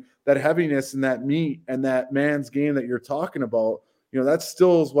saying that heaviness and that meat and that man's game that you're talking about, that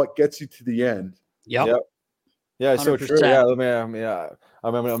still is what gets you to the end. Yep. Yeah, it's so true. Yeah, I'm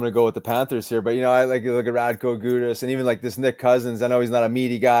going to go with the Panthers here, but I like you look at Radko Gudas and even like this Nick Cousins. I know he's not a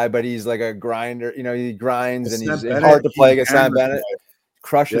meaty guy, but he's like a grinder. He grinds and he's hard to play against. Sam Bennett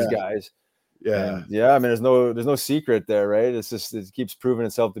crushes guys. Yeah. And I mean, there's no secret there, right? It's just it keeps proving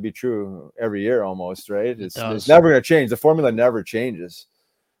itself to be true every year almost, right? It's never going to change. The formula never changes.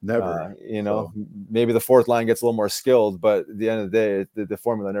 Never. Maybe the fourth line gets a little more skilled, but at the end of the day, the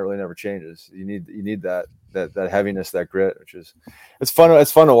formula never changes. You need that heaviness, that grit, which is it's fun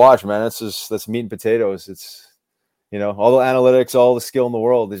to watch, man. That's meat and potatoes. It's all the analytics, all the skill in the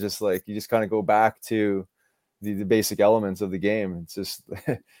world is just like you just kind of go back to the basic elements of the game. It's just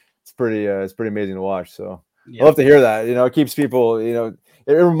it's pretty amazing to watch. So I love to hear that. It keeps people,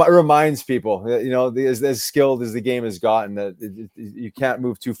 it reminds people, as skilled as the game has gotten, that you can't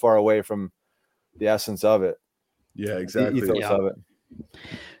move too far away from the essence of it. Yeah, exactly. The ethos of it.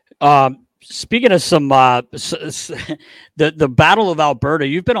 Speaking of some, the Battle of Alberta,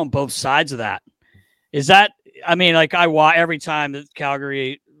 you've been on both sides of that. Is that, I mean, like I watch every time that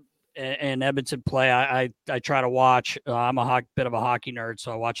Calgary and Edmonton play, I try to watch. I'm a bit of a hockey nerd,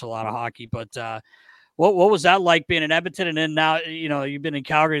 so I watch a lot of hockey, but what was that like being in Edmonton, and then now you've been in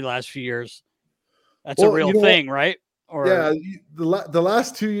Calgary the last few years? That's a real thing, right? Or the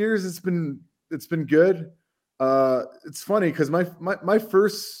last 2 years it's been good. It's funny because my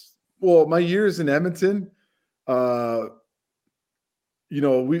years in Edmonton,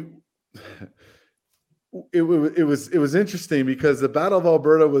 it was interesting because the Battle of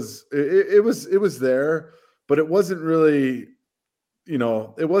Alberta was there, but it wasn't really.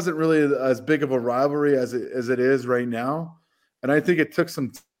 It wasn't really as big of a rivalry as it is right now. And I think it took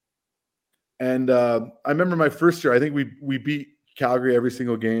some and I remember my first year, I think we beat Calgary every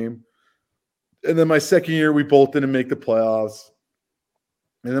single game. And then my second year, we both didn't make the playoffs.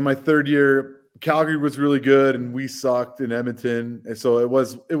 And then my third year, Calgary was really good and we sucked in Edmonton. And so it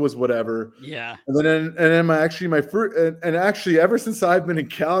was whatever. Yeah. And then my first, and actually ever since I've been in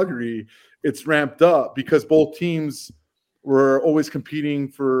Calgary, it's ramped up because both teams were always competing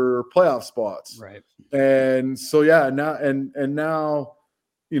for playoff spots. Right. And so, yeah, now,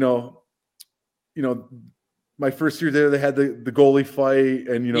 my first year there, they had the goalie fight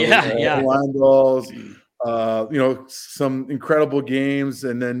and, line balls, some incredible games,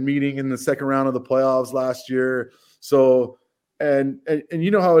 and then meeting in the second round of the playoffs last year. So, and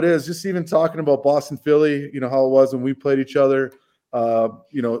you know how it is, just even talking about Boston, Philly, how it was when we played each other,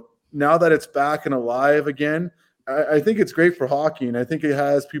 now that it's back and alive again, I think it's great for hockey. And I think it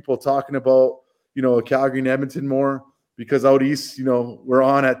has people talking about, Calgary and Edmonton more, because out east, we're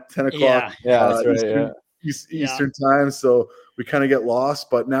on at 10 o'clock. That's right. Eastern time. So we kind of get lost,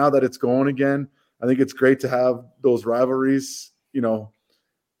 but now that it's going again, I think it's great to have those rivalries, more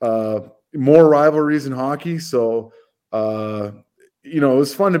rivalries in hockey. So, it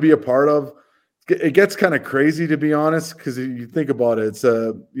was fun to be a part of. It gets kind of crazy, to be honest, because you think about it, it's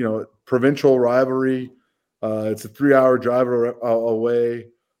a, provincial rivalry. It's a 3-hour drive away.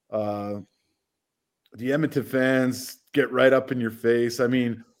 The Edmonton fans get right up in your face. I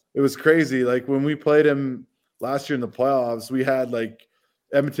mean, it was crazy. Like when we played him last year in the playoffs, we had like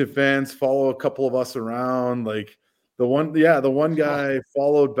Edmonton fans follow a couple of us around. Like the one guy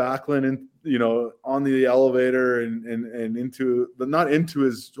followed Backlund and, on the elevator and not into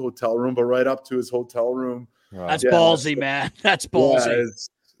his hotel room, but right up to his hotel room. That's ballsy, man. That's ballsy.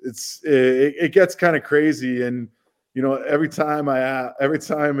 It gets kind of crazy. And, every time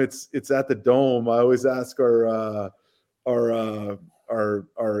it's at the Dome, I always ask our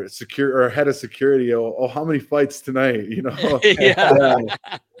head of security, how many fights tonight,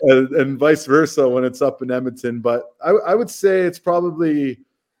 and vice versa when it's up in Edmonton. But I would say it's probably,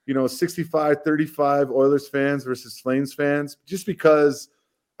 65-35 Oilers fans versus Flames fans, just because,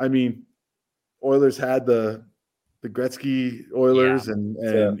 Oilers had the Gretzky Oilers and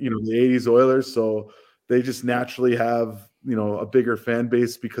the 80s Oilers. So they just naturally have, a bigger fan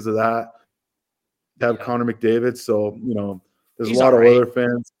base because of that. Have Connor McDavid. So, there's a lot of Oilers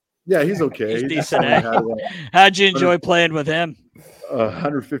fans. Yeah, he's okay. He's decent. How'd you enjoy playing with him?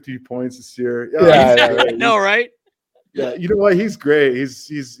 150 points this year. I know, right? Yeah, you know what? He's great.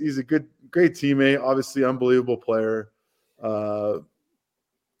 He's a great teammate. Obviously, unbelievable player.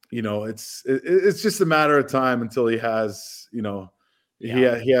 It's just a matter of time until he has,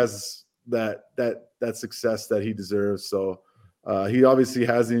 he has that success that he deserves. So he obviously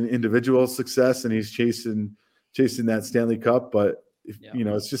has an individual success, and he's chasing that Stanley Cup, but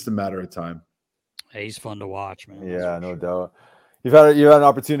it's just a matter of time. Hey, he's fun to watch, man. Yeah, no doubt. You've had an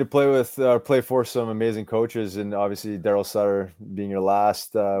opportunity to play for some amazing coaches, and obviously Daryl Sutter being your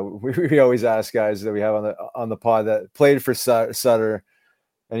last. We always ask guys that we have on the pod that played for Sutter,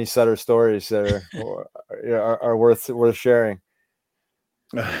 any Sutter stories that are worth sharing.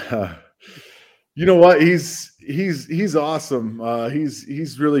 You know what? He's awesome.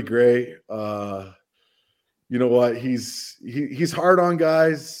 He's really great. You know what? He's hard on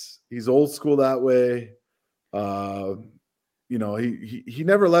guys. He's old school that way. He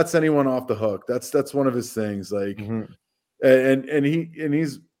never lets anyone off the hook. That's one of his things. Like, and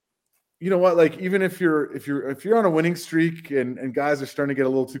he's, you know what? Like, even if you're on a winning streak and guys are starting to get a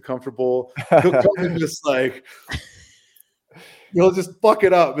little too comfortable, he'll come and just like, he'll just fuck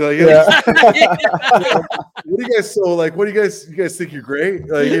it up. Like, what do you guys? So like, what do you guys think you're great?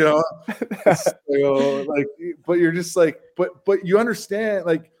 Like, but you're just like, but you understand,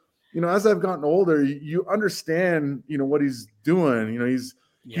 like, as I've gotten older, you understand, what he's doing.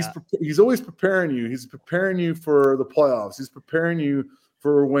 He's always preparing you. He's preparing you for the playoffs. He's preparing you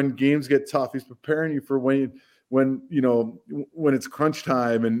for when games get tough. He's preparing you for when it's crunch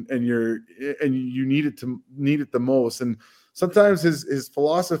time and you need it the most. And sometimes his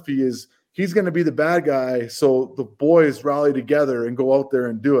philosophy is he's going to be the bad guy, so the boys rally together and go out there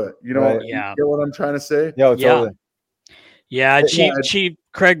and do it. You get what I'm trying to say? Yeah, totally. Yeah, Chief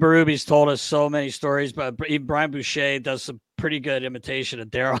Craig Berube's told us so many stories, but even Brian Boucher does some pretty good imitation of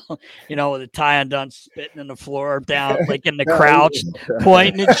Daryl, with the tie undone, spitting in the floor down, like in the crouch,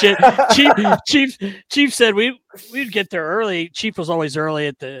 pointing and shit. Chief said we'd get there early. Chief was always early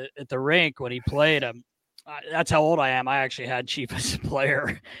at the rink when he played. That's how old I am. I actually had Chief as a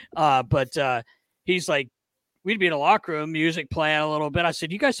player, but he's like, we'd be in a locker room, music playing a little bit. I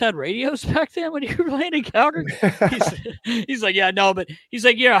said, you guys had radios back then when you were playing in Calgary? He's like, yeah, no, but he's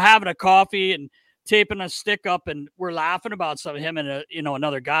like, having a coffee and taping a stick up, and we're laughing about something, him and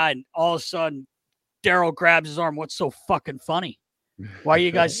another guy, and all of a sudden Daryl grabs his arm. What's so fucking funny? Why are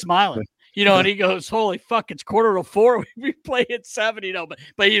you guys smiling? And he goes, holy fuck, it's 3:45. We play at 7,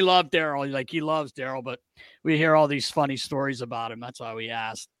 but he loved Daryl. He loves Daryl, but we hear all these funny stories about him. That's why we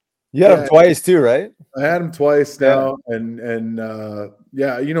asked. You had him twice too, right? I had him twice now, and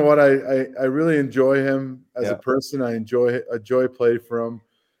yeah, you know what? I really enjoy him as a person. I enjoy play for him.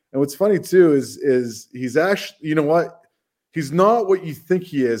 And what's funny too is he's actually, you know what? He's not what you think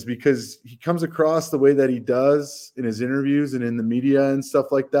he is, because he comes across the way that he does in his interviews and in the media and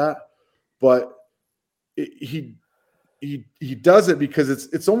stuff like that. But he does it because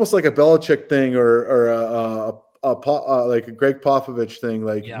it's almost like a Belichick thing or like a Greg Popovich thing.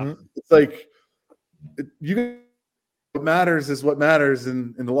 Like it's like what matters is what matters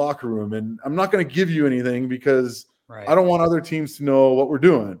in the locker room, and I'm not going to give you anything because I don't want other teams to know what we're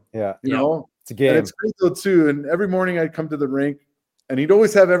doing. Yeah, you know, it's a game. And it's great though too. And every morning I'd come to the rink, and he'd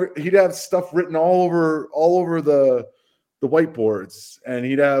always have stuff written all over the whiteboards, and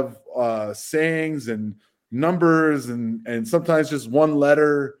he'd have sayings and numbers and sometimes just one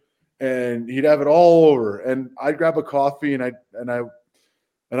letter, and he'd have it all over. And I'd grab a coffee and I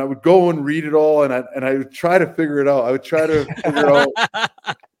would go and read it all, and I would try to figure it out. I would try to figure out,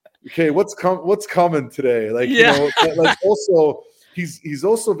 okay, what's coming today? Like, you know, like also he's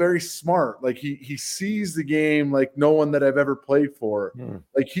also very smart. Like he sees the game like no one that I've ever played for.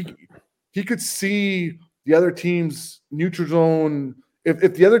 Like he could see the other team's neutral zone.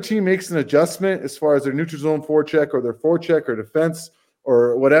 If the other team makes an adjustment as far as their neutral zone forecheck or their forecheck or defense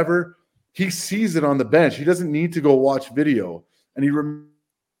or whatever, he sees it on the bench. He doesn't need to go watch video, and he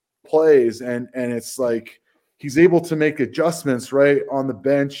plays, and it's like he's able to make adjustments right on the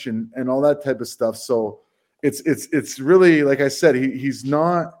bench and all that type of stuff. So it's really, like I said, he's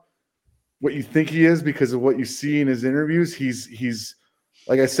not what you think he is because of what you see in his interviews. He's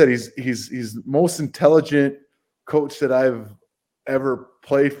like I said, he's the most intelligent coach that I've ever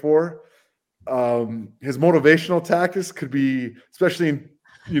played for. His motivational tactics could be, especially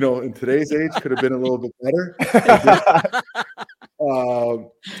in today's age, could have been a little bit better.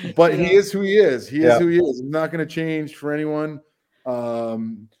 But he is who he is. He is who he is. He's not going to change for anyone.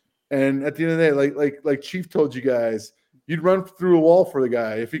 And at the end of the day, like Chief told you guys, you'd run through a wall for the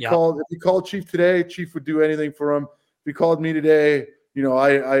guy. If he called Chief today, Chief would do anything for him. If he called me today,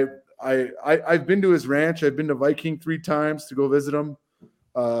 I've been to his ranch. I've been to Viking 3 times to go visit him.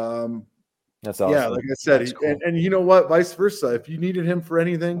 That's awesome. Yeah, like I said, Cool. and you know what, vice versa. If you needed him for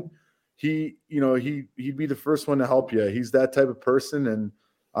anything, he'd be the first one to help you. He's that type of person, and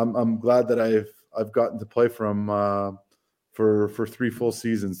I'm glad that I've gotten to play for him for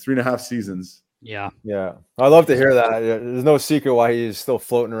 3.5 seasons. Yeah. I love to hear that. There's no secret why he's still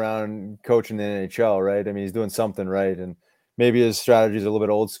floating around coaching the NHL, right? I mean, he's doing something right, and maybe his strategy is a little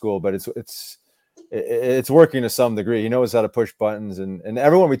bit old school, but it's working to some degree. He knows how to push buttons, and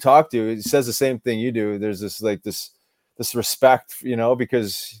everyone we talk to, he says the same thing you do. There's this respect,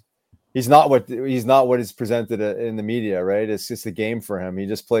 because he's not what is presented in the media, right? It's just a game for him. He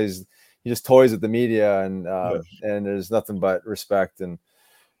just toys with the media, and there's nothing but respect and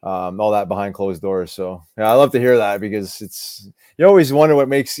all that behind closed doors. So I love to hear that, because you always wonder what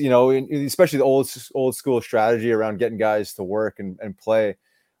makes, especially the old school strategy around getting guys to work and play,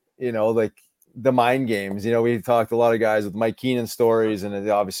 like the mind games. We talked a lot of guys with Mike Keenan stories, and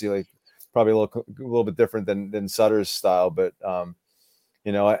obviously like probably a little bit different than Sutter's style, but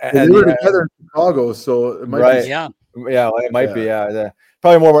we were together in Chicago, so it might be, it might be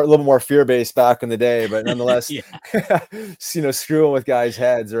probably a little more fear-based back in the day, but nonetheless, screwing with guys'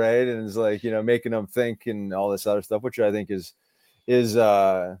 heads, right? And it's like, making them think and all this other stuff, which I think is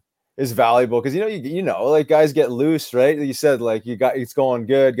valuable, because like guys get loose, right? You said like it's going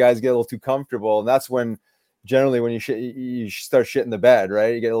good, guys get a little too comfortable, and that's when generally when you start shitting the bed,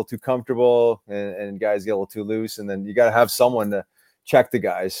 right? You get a little too comfortable, and guys get a little too loose, and then you got to have someone to check the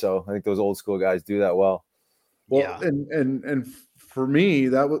guys. So I think those old school guys do that well. And for me,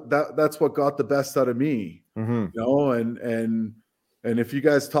 that's what got the best out of me, and if you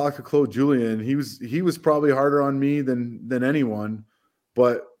guys talk to Claude Julien, he was probably harder on me than anyone,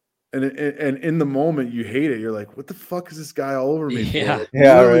 but and in the moment you hate it. You're like, what the fuck is this guy all over me?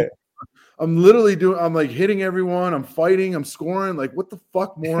 Right. I'm literally I'm like hitting everyone. I'm fighting. I'm scoring. Like, what the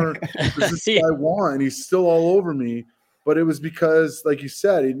fuck more does this guy want? And he's still all over me. But it was because, like you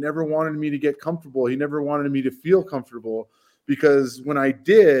said, he never wanted me to get comfortable. He never wanted me to feel comfortable, because when I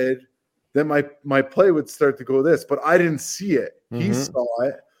did, then my play would start to go this. But I didn't see it. He saw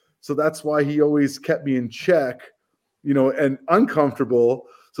it. So that's why he always kept me in check, and uncomfortable,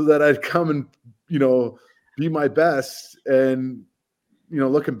 so that I'd come and, be my best. And,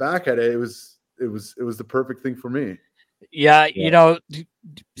 looking back at it, it was the perfect thing for me. Yeah.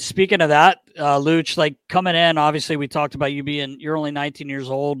 Speaking of that, Luch, like coming in, obviously we talked about you're only 19 years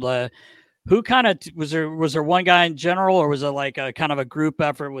old. Who kind of was there one guy in general, or was it like a kind of a group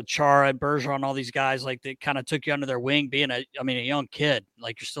effort with Chara, Bergeron, all these guys like that kind of took you under their wing, being a young kid,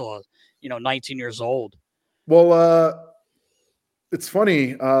 like you're still 19 years old. Well, it's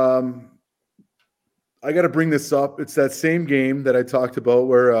funny. I got to bring this up. It's that same game that I talked about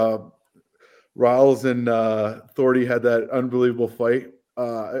where Riles and Thordy had that unbelievable fight.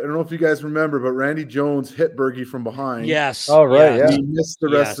 I don't know if you guys remember, but Randy Jones hit Bergie from behind. Yes. Oh, right. Yes. Yeah. He missed the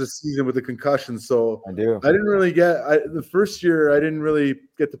rest of the season with a concussion. So I do. I didn't really the first year I didn't really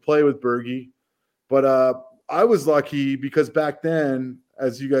get to play with Bergie, but I was lucky because back then,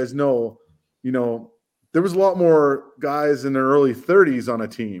 as you guys know, there was a lot more guys in their early 30s on a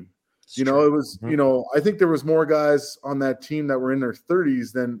team. It was, I think there was more guys on that team that were in their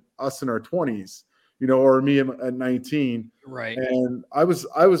 30s than us in our 20s, or me at 19. Right. And I was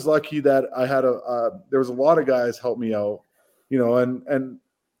lucky that I had there was a lot of guys help me out, and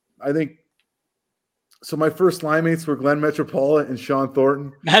I think, so my first line mates were Glenn Metropolit and Sean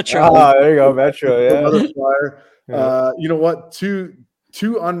Thornton. Metro. Ah, there you go. Metro. Yeah. Another flyer. You know what?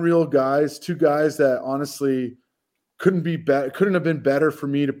 Two unreal guys, two guys that honestly couldn't have been better for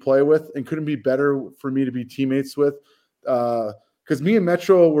me to play with, and couldn't be better for me to be teammates with. Because me and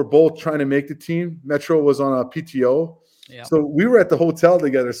Metro were both trying to make the team. Metro was on a PTO. Yeah. So we were at the hotel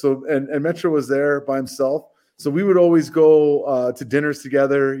together. So and Metro was there by himself. So we would always go to dinners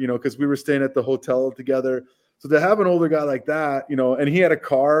together, because we were staying at the hotel together. So to have an older guy like that, and he had a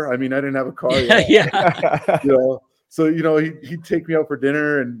car. I mean, I didn't have a car yet. Yeah. So, he'd take me out for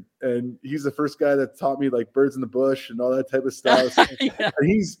dinner, and he's the first guy that taught me like birds in the bush and all that type of stuff. Yeah.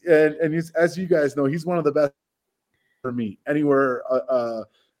 And he's, as you guys know, he's one of the best for me anywhere.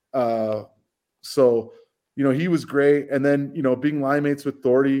 So, he was great. And then, being line mates with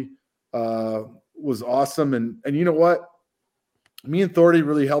Thordy was awesome. And you know what? Me and Thordy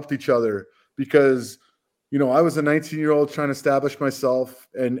really helped each other because, I was a 19-year-old trying to establish myself,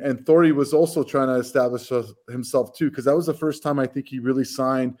 and Thordy was also trying to establish himself too, because that was the first time I think he really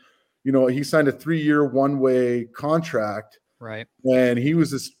signed. He signed a 3-year one-way contract, right? And he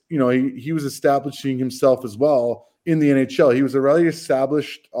was, he was establishing himself as well in the NHL. He was already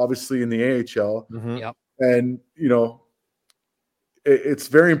established, obviously, in the AHL. Mm-hmm. Yep. And it's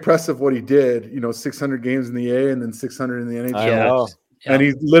very impressive what he did. 600 games in the A and then 600 in the NHL. I know. And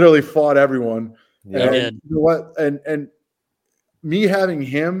he literally fought everyone. Yeah. And did. you know what? And me having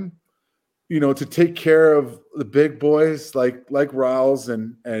him, to take care of the big boys like Riles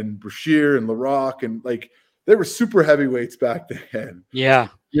and Brashear and Larocque, and like they were super heavyweights back then. Yeah.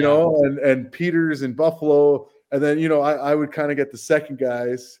 And Peters and Buffalo. And then, I would kind of get the second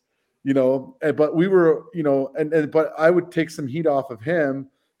guys, but we were, but I would take some heat off of him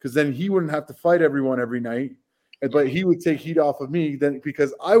because then he wouldn't have to fight everyone every night. But he would take heat off of me then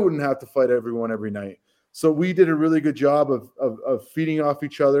because I wouldn't have to fight everyone every night. So we did a really good job of feeding off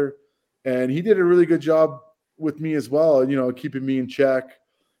each other. And he did a really good job with me as well, keeping me in check.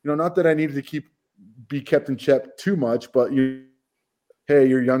 Not that I needed to be kept in check too much, but hey,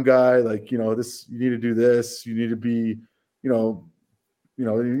 you're a young guy, like, this, you need to do this, you need to be,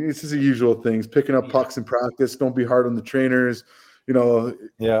 it's just the usual things, picking up pucks in practice, don't be hard on the trainers. You're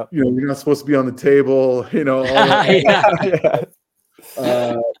not supposed to be on the table, all that.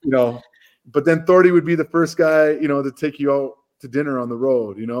 But then Thordy would be the first guy, to take you out to dinner on the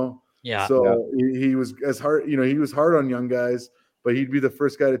road, Yeah. So he was as hard, he was hard on young guys, but he'd be the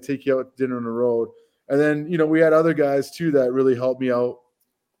first guy to take you out to dinner on the road. And then, we had other guys too that really helped me out.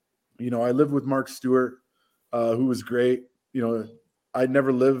 I lived with Mark Stewart, who was great. I'd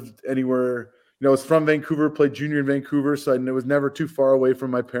never lived anywhere. I was from Vancouver, played junior in Vancouver, so I was never too far away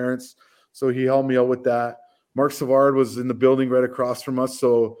from my parents. So he helped me out with that. Mark Savard was in the building right across from us,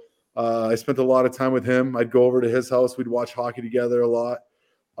 so I spent a lot of time with him. I'd go over to his house. We'd watch hockey together a lot.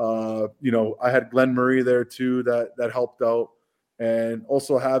 I had Glenn Murray there too that helped out. And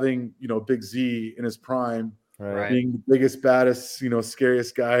also having, Big Z in his prime, being the biggest, baddest,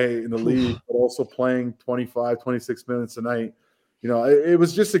 scariest guy in the league, but also playing 25, 26 minutes a night. It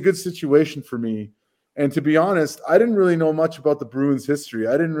was just a good situation for me. And to be honest, I didn't really know much about the Bruins history.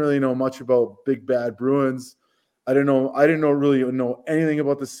 I didn't really know much about big bad Bruins. I didn't really know anything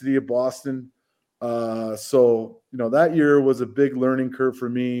about the city of Boston. So that year was a big learning curve for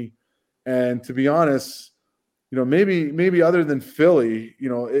me. And to be honest, maybe other than Philly,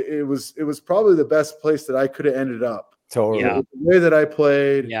 it was probably the best place that I could have ended up. Totally. Yeah. The way that I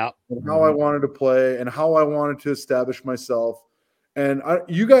played, Yeah. and how I wanted to play, and how I wanted to establish myself. And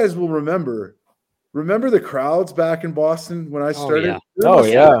you guys will remember the crowds back in Boston when I started. yeah. Oh,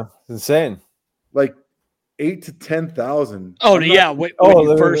 yeah. It's insane. Like 8 to 10,000. Oh, yeah. When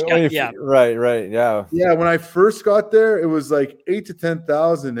you first got, yeah. Right. Yeah. Yeah. When I first got there, it was like 8 to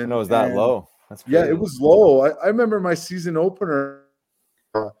 10,000. And it was that low. That's crazy. Yeah, it was low. I remember my season opener.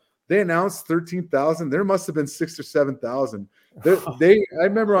 They announced 13,000. There must have been 6,000 or 7,000. I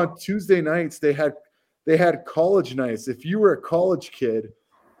remember on Tuesday nights they had college nights. If you were a college kid,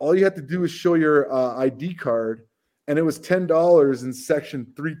 all you had to do was show your ID card, and it was $10 in section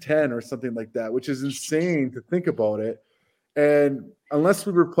 310 or something like that, which is insane to think about it. And unless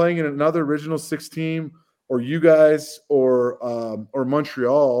we were playing in another Original Six team, or you guys, or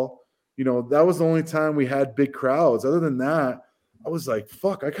Montreal, that was the only time we had big crowds. Other than that, I was like,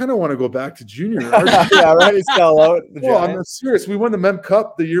 fuck, I kind of want to go back to junior. Yeah, right. Sell out. Well, I'm serious. We won the Mem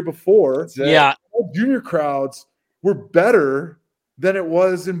Cup the year before. Yeah. Junior crowds were better than it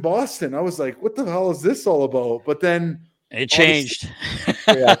was in Boston. I was like, what the hell is this all about? But then it changed.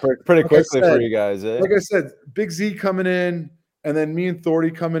 Yeah, pretty quickly for you guys. Eh? Like I said, Big Z coming in, and then me and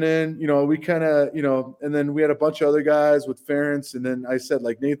Thordy coming in, we kind of, and then we had a bunch of other guys with Ferentz. And then I said,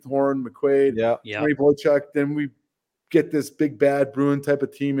 like, Nathan Horn, McQuaid, Tony Boychuk. Then we get this big bad Bruin type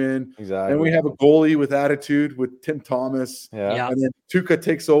of team in. Exactly. And we have a goalie with attitude with Tim Thomas. Yeah. And then Tuukka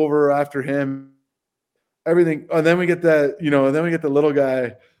takes over after him. Everything. And then we get that, and then we get the little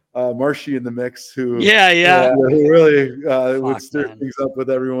guy, Marshy, in the mix, who who really would stir things up with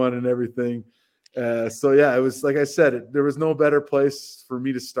everyone and everything. So yeah, it was, like I said, there was no better place for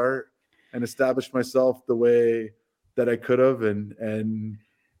me to start and establish myself the way that I could have. And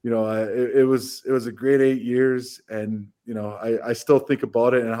it was a great 8 years. And, I still think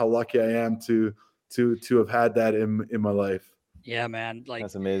about it and how lucky I am to have had that in my life. Yeah, man. Like,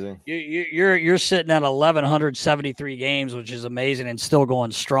 that's amazing. You're sitting at 1,173 games, which is amazing, and still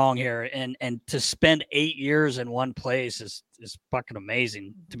going strong here. And to spend 8 years in one place is fucking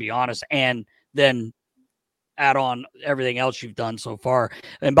amazing, to be honest. And then add on everything else you've done so far.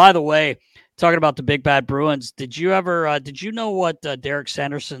 And by the way, talking about the Big Bad Bruins, did you know what Derek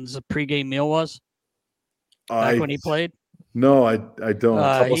Sanderson's pregame meal was back when he played? No, I don't.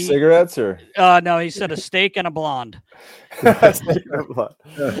 A couple cigarettes or? No, he said a steak and a blonde. Steak and a blonde.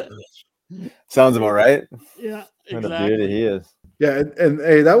 Sounds about right. Yeah, exactly. What a beauty he is. Yeah, and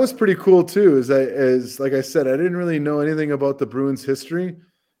hey, that was pretty cool too. As like I said, I didn't really know anything about the Bruins history.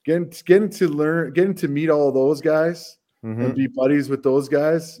 Getting to meet all of those guys and be buddies with those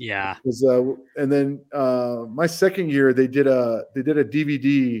guys. Yeah. And then my second year they did a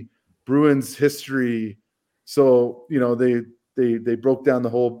DVD Bruins history. So they broke down the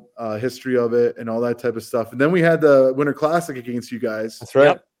whole history of it and all that type of stuff. And then we had the Winter Classic against you guys. That's right.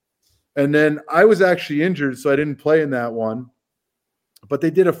 Yep. And then I was actually injured, so I didn't play in that one. But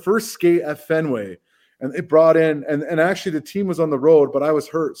they did a first skate at Fenway. And they brought in, and actually the team was on the road, but I was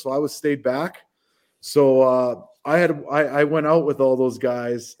hurt, so I stayed back. So I went out with all those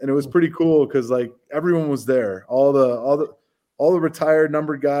guys, and it was pretty cool because like everyone was there. All the retired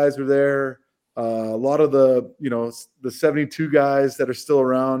numbered guys were there. A lot of the the 72 guys that are still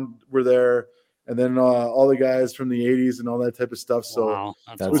around were there, and then all the guys from the 80s and all that type of stuff. So wow,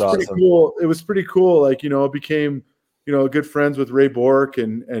 it was awesome. Pretty cool. It was pretty cool. Like became good friends with Ray Bourque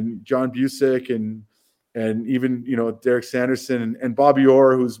and John Busick and even Derek Sanderson and Bobby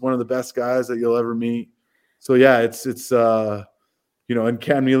Orr, who's one of the best guys that you'll ever meet. So yeah, it's and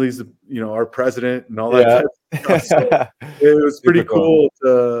Cam Neely's our president and all that. Type of stuff. So it was pretty cool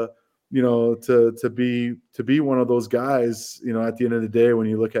to be one of those guys. At the end of the day, when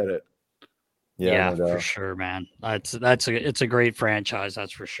you look at it. Yeah, for sure, man. It's a great franchise,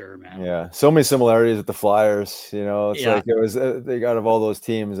 that's for sure, man. Yeah, so many similarities with the Flyers. It's like it was. They got of all those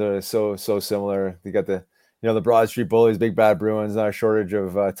teams that are so similar. You got the the Broad Street Bullies, Big Bad Bruins, not a shortage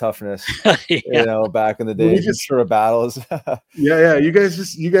of toughness. Back in the day, just sort of battles. Yeah. You guys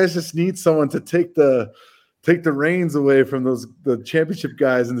just need someone to take the reins away from the championship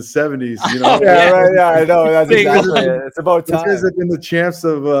guys in the 70s. Yeah, right. Yeah, I know. That's exactly it. It's about time. These guys have been the champs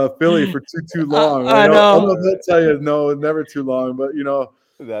of Philly for too long. I know. They'll tell you no, never too long. But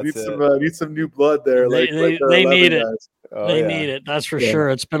need some new blood there. They need it. They need it. That's for sure.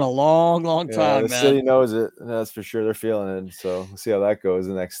 It's been a long time, the man. city knows it. That's for sure. They're feeling it. So we'll see how that goes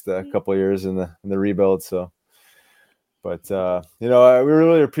the next couple of years in the rebuild. So. But we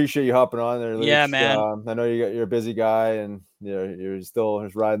really appreciate you hopping on there, Luke. Yeah, man. I know you're a busy guy, and you're still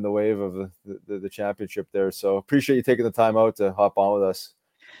riding the wave of the championship there. So appreciate you taking the time out to hop on with us.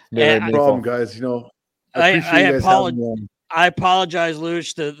 No problem, guys. I apologize,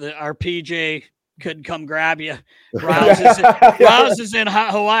 Luch. Our PJ couldn't come grab you. Rouse is in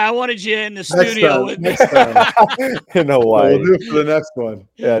Hawaii. I wanted you in the studio with me. In Hawaii. We'll do it for the next one.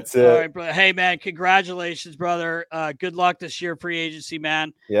 Yeah, that's it. All right, brother. Hey, man, congratulations, brother. Good luck this year, free agency,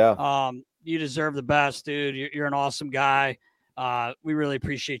 man. Yeah. You deserve the best, dude. You're an awesome guy. We really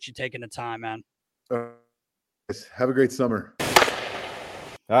appreciate you taking the time, man. Have a great summer.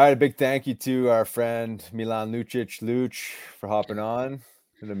 All right, a big thank you to our friend Milan Lucic for hopping on.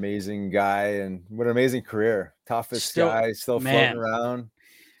 An amazing guy, and what an amazing career. Toughest guy, still floating around.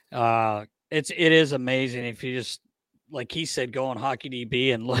 It is amazing if you just, like he said, go on Hockey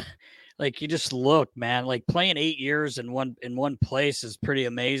DB and look, like you just look, man. Like playing 8 years in one place is pretty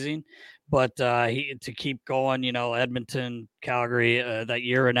amazing. But to keep going, Edmonton, Calgary, that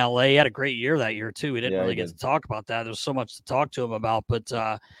year in LA, he had a great year that year too. We didn't really get to talk about that. There's so much to talk to him about, but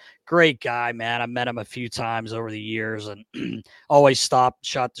great guy, man. I met him a few times over the years and always stopped,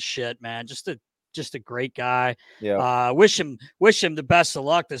 shot the shit, man. Just a great guy. Yeah. Wish him the best of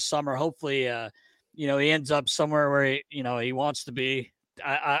luck this summer. Hopefully, he ends up somewhere where he wants to be.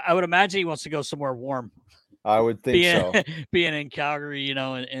 I would imagine he wants to go somewhere warm. I would think so. Being in Calgary,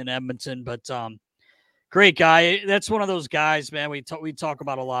 in Edmonton, but great guy. That's one of those guys, man. We talk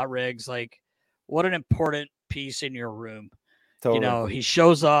about a lot, Riggs. Like, what an important piece in your room. Totally. He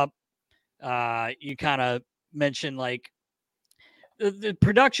shows up. You kind of mentioned like the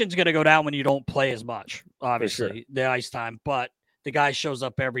production's going to go down when you don't play as much. Obviously, the ice time, but the guy shows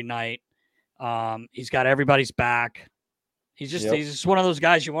up every night. He's got everybody's back. He's just one of those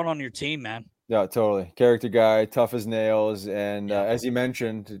guys you want on your team, man. Yeah, totally. Character guy, tough as nails, and as you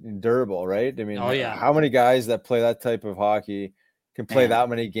mentioned, durable, right? I mean, how many guys that play that type of hockey can play that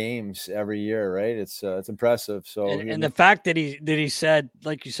many games every year, right? It's impressive. So, and the fact that he said,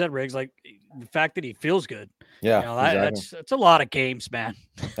 like you said, Riggs, like the fact that he feels good. Yeah, exactly. That's a lot of games, man.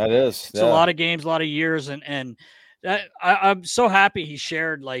 That is. It's a lot of games, a lot of years, and I'm so happy he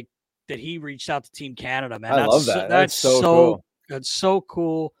shared like that he reached out to Team Canada, man. I love that. That's so cool. That's so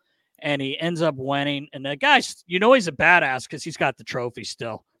cool. And he ends up winning. And the guy's, he's a badass because he's got the trophy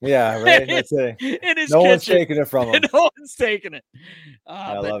still. Yeah, right. That's it. In his no kitchen. One's taking it from him. No one's taking it.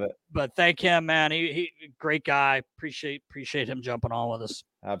 I love it. But thank him, man. He great guy. Appreciate him jumping on with us.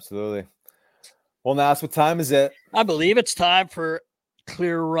 Absolutely. Well, Nas, what time is it? I believe it's time for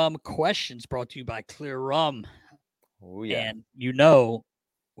Clear Rum questions, brought to you by Clear Rum. Oh yeah. And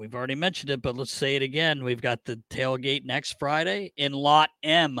we've already mentioned it, but let's say it again. We've got the tailgate next Friday in Lot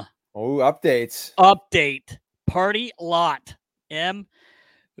M. Oh, updates. Update. Party Lot M.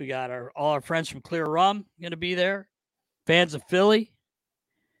 We got all our friends from Clear Rum going to be there. Fans of Philly.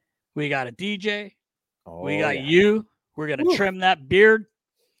 We got a DJ. We got you. We're going to trim that beard.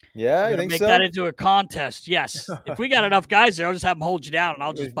 Yeah, I think make that into a contest. Yes. If we got enough guys there, I'll just have them hold you down, and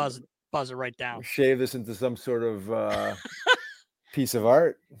I'll just buzz it right down. Shave this into some sort of piece of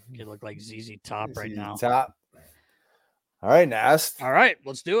art. You look like ZZ Top right now. Top. All right, Nast. All right,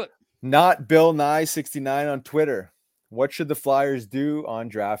 let's do it. Not Bill Nye 69 on Twitter. What should the Flyers do on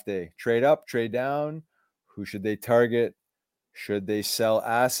draft day? Trade up, trade down? Who should they target? Should they sell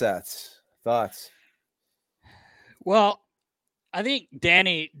assets? Thoughts? Well, I think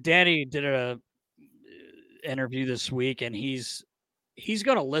Danny did a interview this week, and he's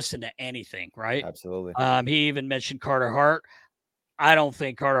going to listen to anything, right? Absolutely. He even mentioned Carter Hart. I don't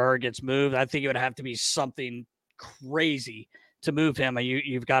think Carter Hart gets moved. I think it would have to be something crazy to move him.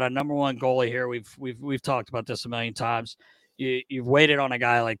 You've got a number one goalie here. We've talked about this a million times. You've waited on a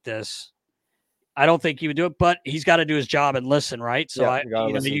guy like this. I don't think he would do it, but he's got to do his job and listen, right? So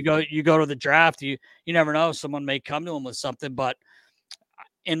you go to the draft. You never know. Someone may come to him with something, but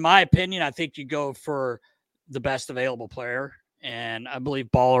in my opinion, I think you go for the best available player. And I believe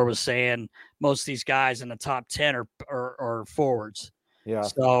Baller was saying most of these guys in the top 10 are forwards. Yeah.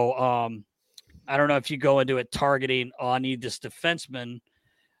 So I don't know if you go into it targeting, I need this defenseman.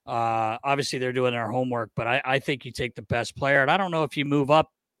 Obviously, they're doing their homework, but I think you take the best player. And I don't know if you move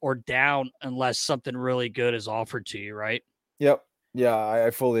up or down unless something really good is offered to you, right? Yep. Yeah,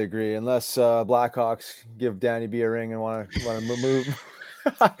 I fully agree. Unless Blackhawks give Danny B a ring and want to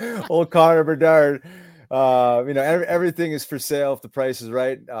move old Connor Bedard. Everything is for sale if the price is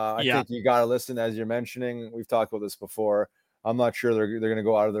right. I think you got to listen, as you're mentioning. We've talked about this before. I'm not sure they're going to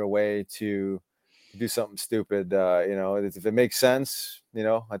go out of their way to do something stupid. If it makes sense,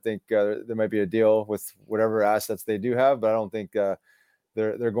 I think there might be a deal with whatever assets they do have, but I don't think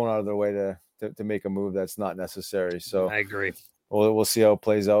they're going out of their way to make a move that's not necessary. So I agree. We'll see how it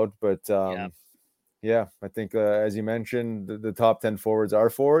plays out, but I think as you mentioned, the top 10 forwards are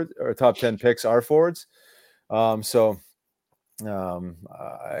forwards, or top 10 picks are forwards. So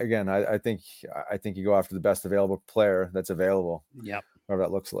Again, I think you go after the best available player that's available. Yep. Whatever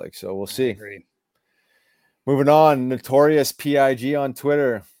that looks like. So we'll see. I agree. Moving on, Notorious PIG on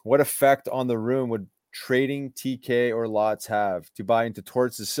Twitter. What effect on the room would trading TK or Lots have to buy into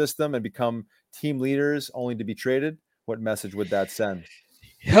Torts' system and become team leaders only to be traded? What message would that send?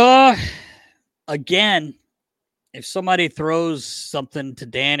 Again, if somebody throws something to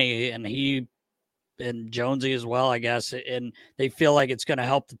Danny and Jonesy as well, I guess, and they feel like it's going to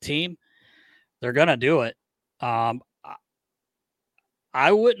help the team, they're going to do it.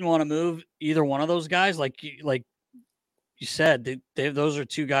 I wouldn't want to move either one of those guys. Like you said, those are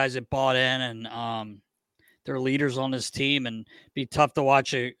two guys that bought in and they're leaders on this team, and be tough to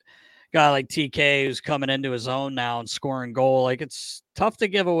watch a guy like TK who's coming into his own now and scoring goal. Like, it's tough to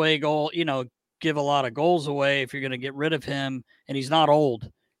give away give a lot of goals away if you're going to get rid of him. And he's not old.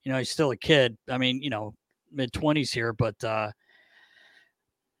 He's still a kid. I mean, mid-20s here, but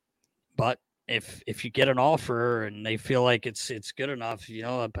if you get an offer and they feel like it's good enough,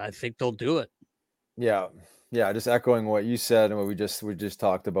 I think they'll do it. Yeah. Just echoing what you said and what we just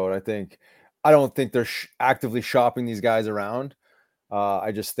talked about. I don't think they're actively shopping these guys around.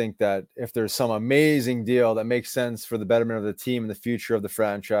 I just think that if there's some amazing deal that makes sense for the betterment of the team and the future of the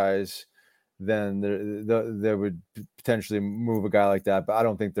franchise, then they would potentially move a guy like that. But I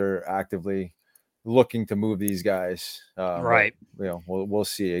don't think they're actively looking to move these guys. Right. But, we'll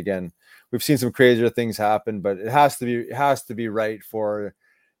see. Again, we've seen some crazier things happen, but it has to be right for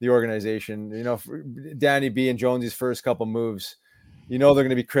the organization. For Danny B and Jonesy's first couple moves, they're going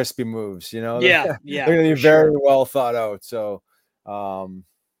to be crispy moves. Yeah. They're going to be very well thought out. So,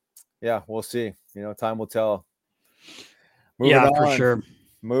 we'll see. Time will tell. Moving on. For sure.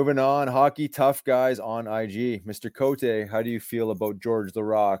 Moving on, Hockey Tough Guys on IG. Mr. Cote, how do you feel about George the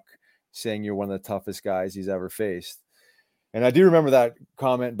Rock saying you're one of the toughest guys he's ever faced? And I do remember that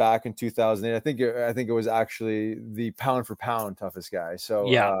comment back in 2008. I think it was actually the pound for pound toughest guy. So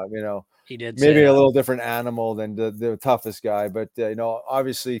he did maybe a little different animal than the toughest guy, but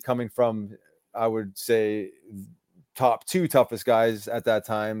obviously coming from, I would say, top two toughest guys at that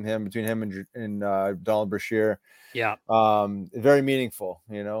time, between him and Donald Brashear. Yeah. Very meaningful,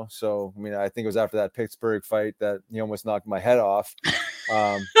 So I think it was after that Pittsburgh fight that he almost knocked my head off.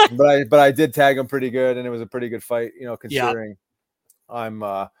 But I did tag him pretty good, and it was a pretty good fight, considering I'm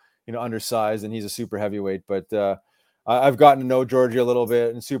undersized and he's a super heavyweight. But I've gotten to know Georgie a little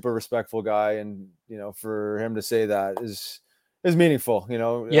bit, and super respectful guy, and for him to say that is meaningful,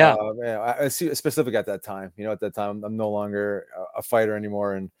 I see specific at that time. At that time I'm no longer a fighter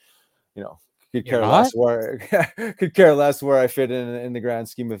anymore, and could care less where I fit in the grand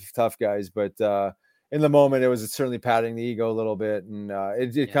scheme of tough guys. But in the moment, it was certainly patting the ego a little bit, and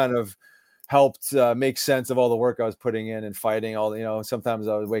it kind of helped make sense of all the work I was putting in and fighting. Sometimes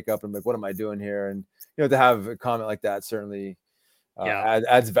I would wake up and be like, what am I doing here? And to have a comment like that certainly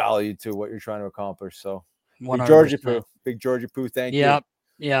adds value to what you're trying to accomplish. So Big Georgie Poo, thank you.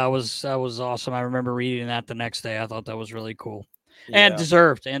 Yeah, that was awesome. I remember reading that the next day. I thought that was really cool. And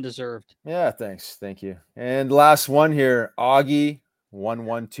deserved. Yeah, thanks. Thank you. And last one here, Augie1122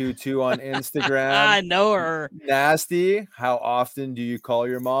 on Instagram. I know her. Nasty. How often do you call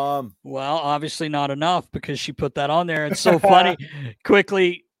your mom? Well, obviously not enough, because she put that on there. It's so funny.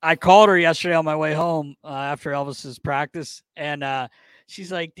 Quickly, I called her yesterday on my way home after Elvis's practice, and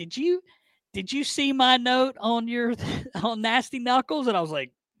she's like, Did you see my note on on Nasty Knuckles? And I was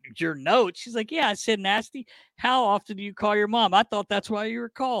like, your note? She's like, yeah. I said, Nasty, how often do you call your mom? I thought that's why you were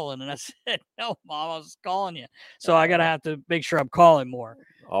calling. And I said, no, Mom, I was calling you. So I gotta have to make sure I'm calling more.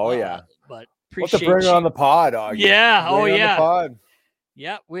 Oh yeah. But appreciate to bring her on the pod, Augie. Yeah. Bring yeah. The pod.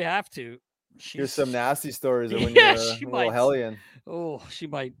 Yeah, we have to. Here's some nasty stories of when you're a little hellion. Oh, she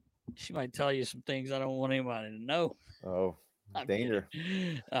might tell you some things I don't want anybody to know. Oh, danger.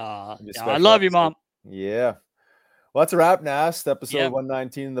 I love you, Mom. Yeah. Well, that's a wrap, Nast. Episode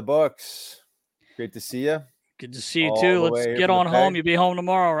 119 in the books. Great to see you. Good to see you too. Let's get on home. You'll be home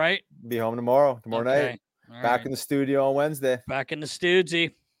tomorrow, right? Be home tomorrow night. Back in the studio on Wednesday. Back in the studio.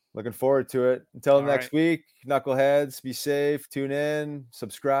 Looking forward to it. Until next week, knuckleheads, be safe, tune in,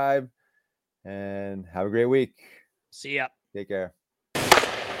 subscribe, and have a great week. See ya. Take care.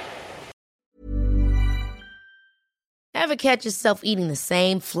 Ever catch yourself eating the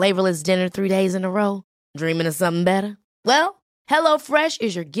same flavorless dinner 3 days in a row? Dreaming of something better? Well, HelloFresh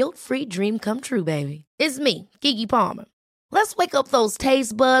is your guilt-free dream come true, baby. It's me, Keke Palmer. Let's wake up those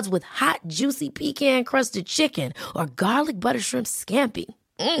taste buds with hot, juicy pecan-crusted chicken or garlic butter shrimp scampi.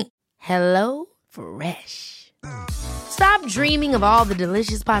 Hello Fresh. Stop dreaming of all the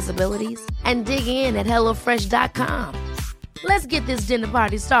delicious possibilities and dig in at HelloFresh.com. Let's get this dinner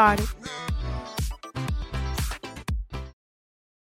party started.